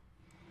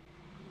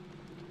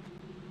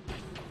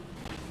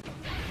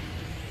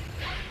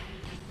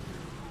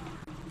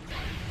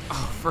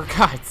 Oh, for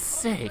God's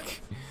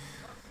sake!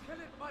 I'll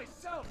kill it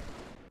myself.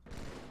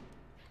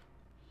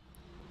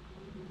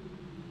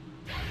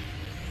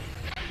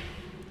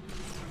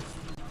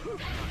 I'm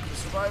gonna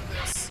survive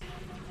this.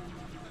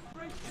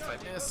 If I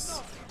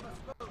miss.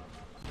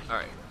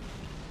 Alright.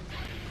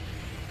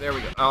 There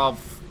we go. Oh,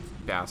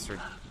 bastard.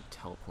 He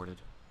teleported.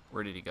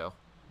 Where did he go?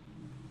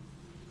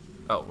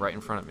 Oh, right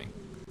in front of me.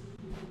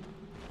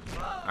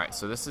 Alright,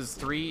 so this is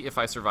 3 if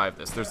I survive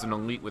this. There's an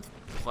elite with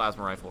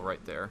plasma rifle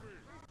right there.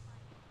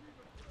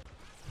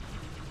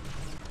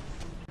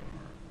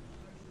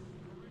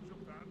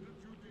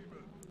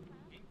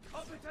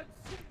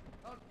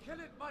 I'll kill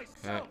it myself.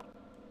 Okay.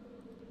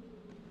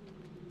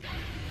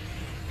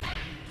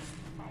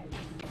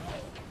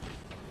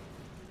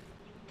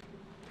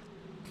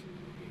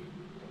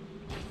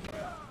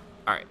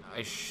 Alright,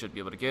 I should be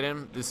able to get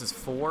him. This is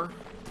 4.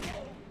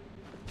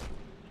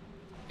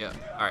 Yeah,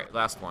 alright,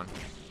 last one.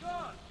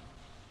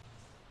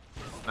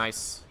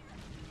 Nice.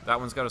 That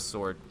one's got a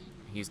sword.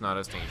 He's not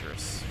as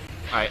dangerous.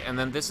 Alright, and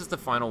then this is the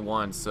final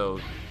one, so...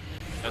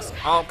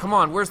 Oh, come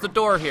on, where's the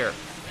door here?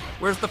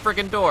 Where's the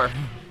freaking door?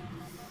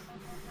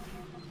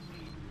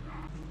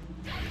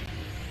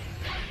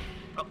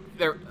 Oh,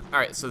 there.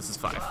 Alright, so this is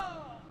 5.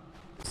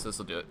 So this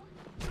will do it.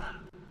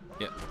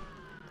 Yeah.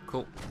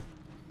 Cool.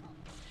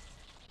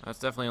 That's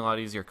definitely a lot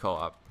easier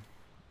co-op.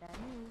 Bad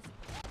news.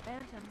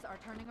 Phantoms are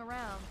turning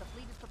around. The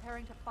fleet is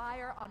preparing to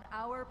fire on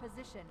our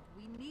position.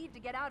 We need to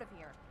get out of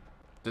here.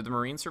 Did the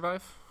Marine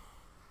survive?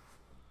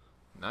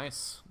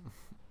 Nice.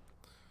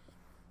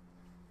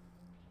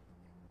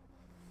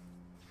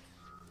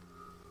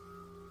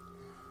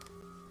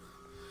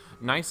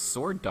 Nice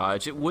sword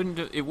dodge. It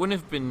wouldn't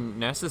have been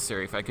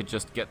necessary if I could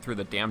just get through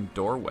the damn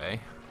doorway.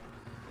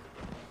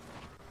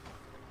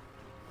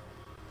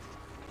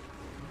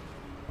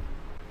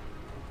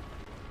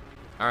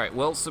 Alright,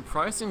 well,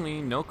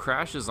 surprisingly, no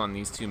crashes on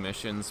these 2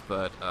 missions,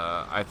 but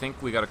I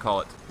think we gotta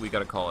call it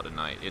a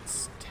night.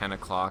 It's 10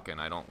 o'clock, and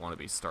I don't want to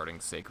be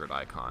starting Sacred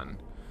Icon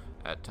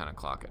at 10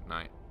 o'clock at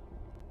night.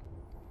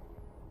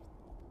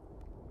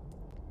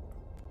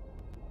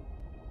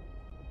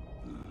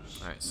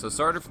 Alright, so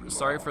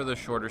sorry for the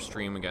shorter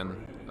stream again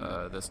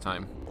this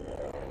time.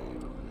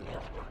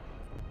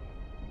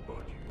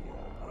 But you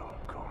are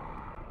welcome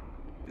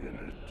in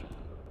it.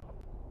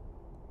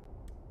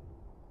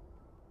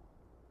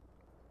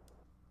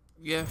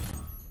 Yeah.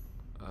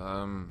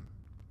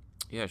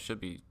 Yeah, should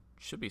be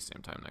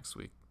same time next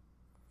week.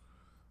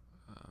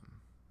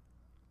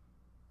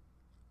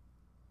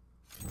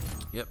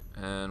 Yep,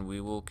 and we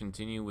will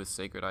continue with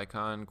Sacred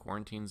Icon,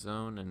 Quarantine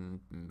Zone,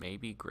 and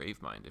maybe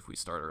Gravemind if we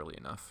start early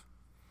enough.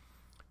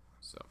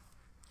 So,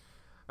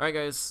 alright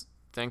guys,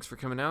 thanks for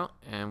coming out,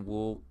 and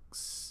we'll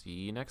see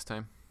you next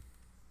time.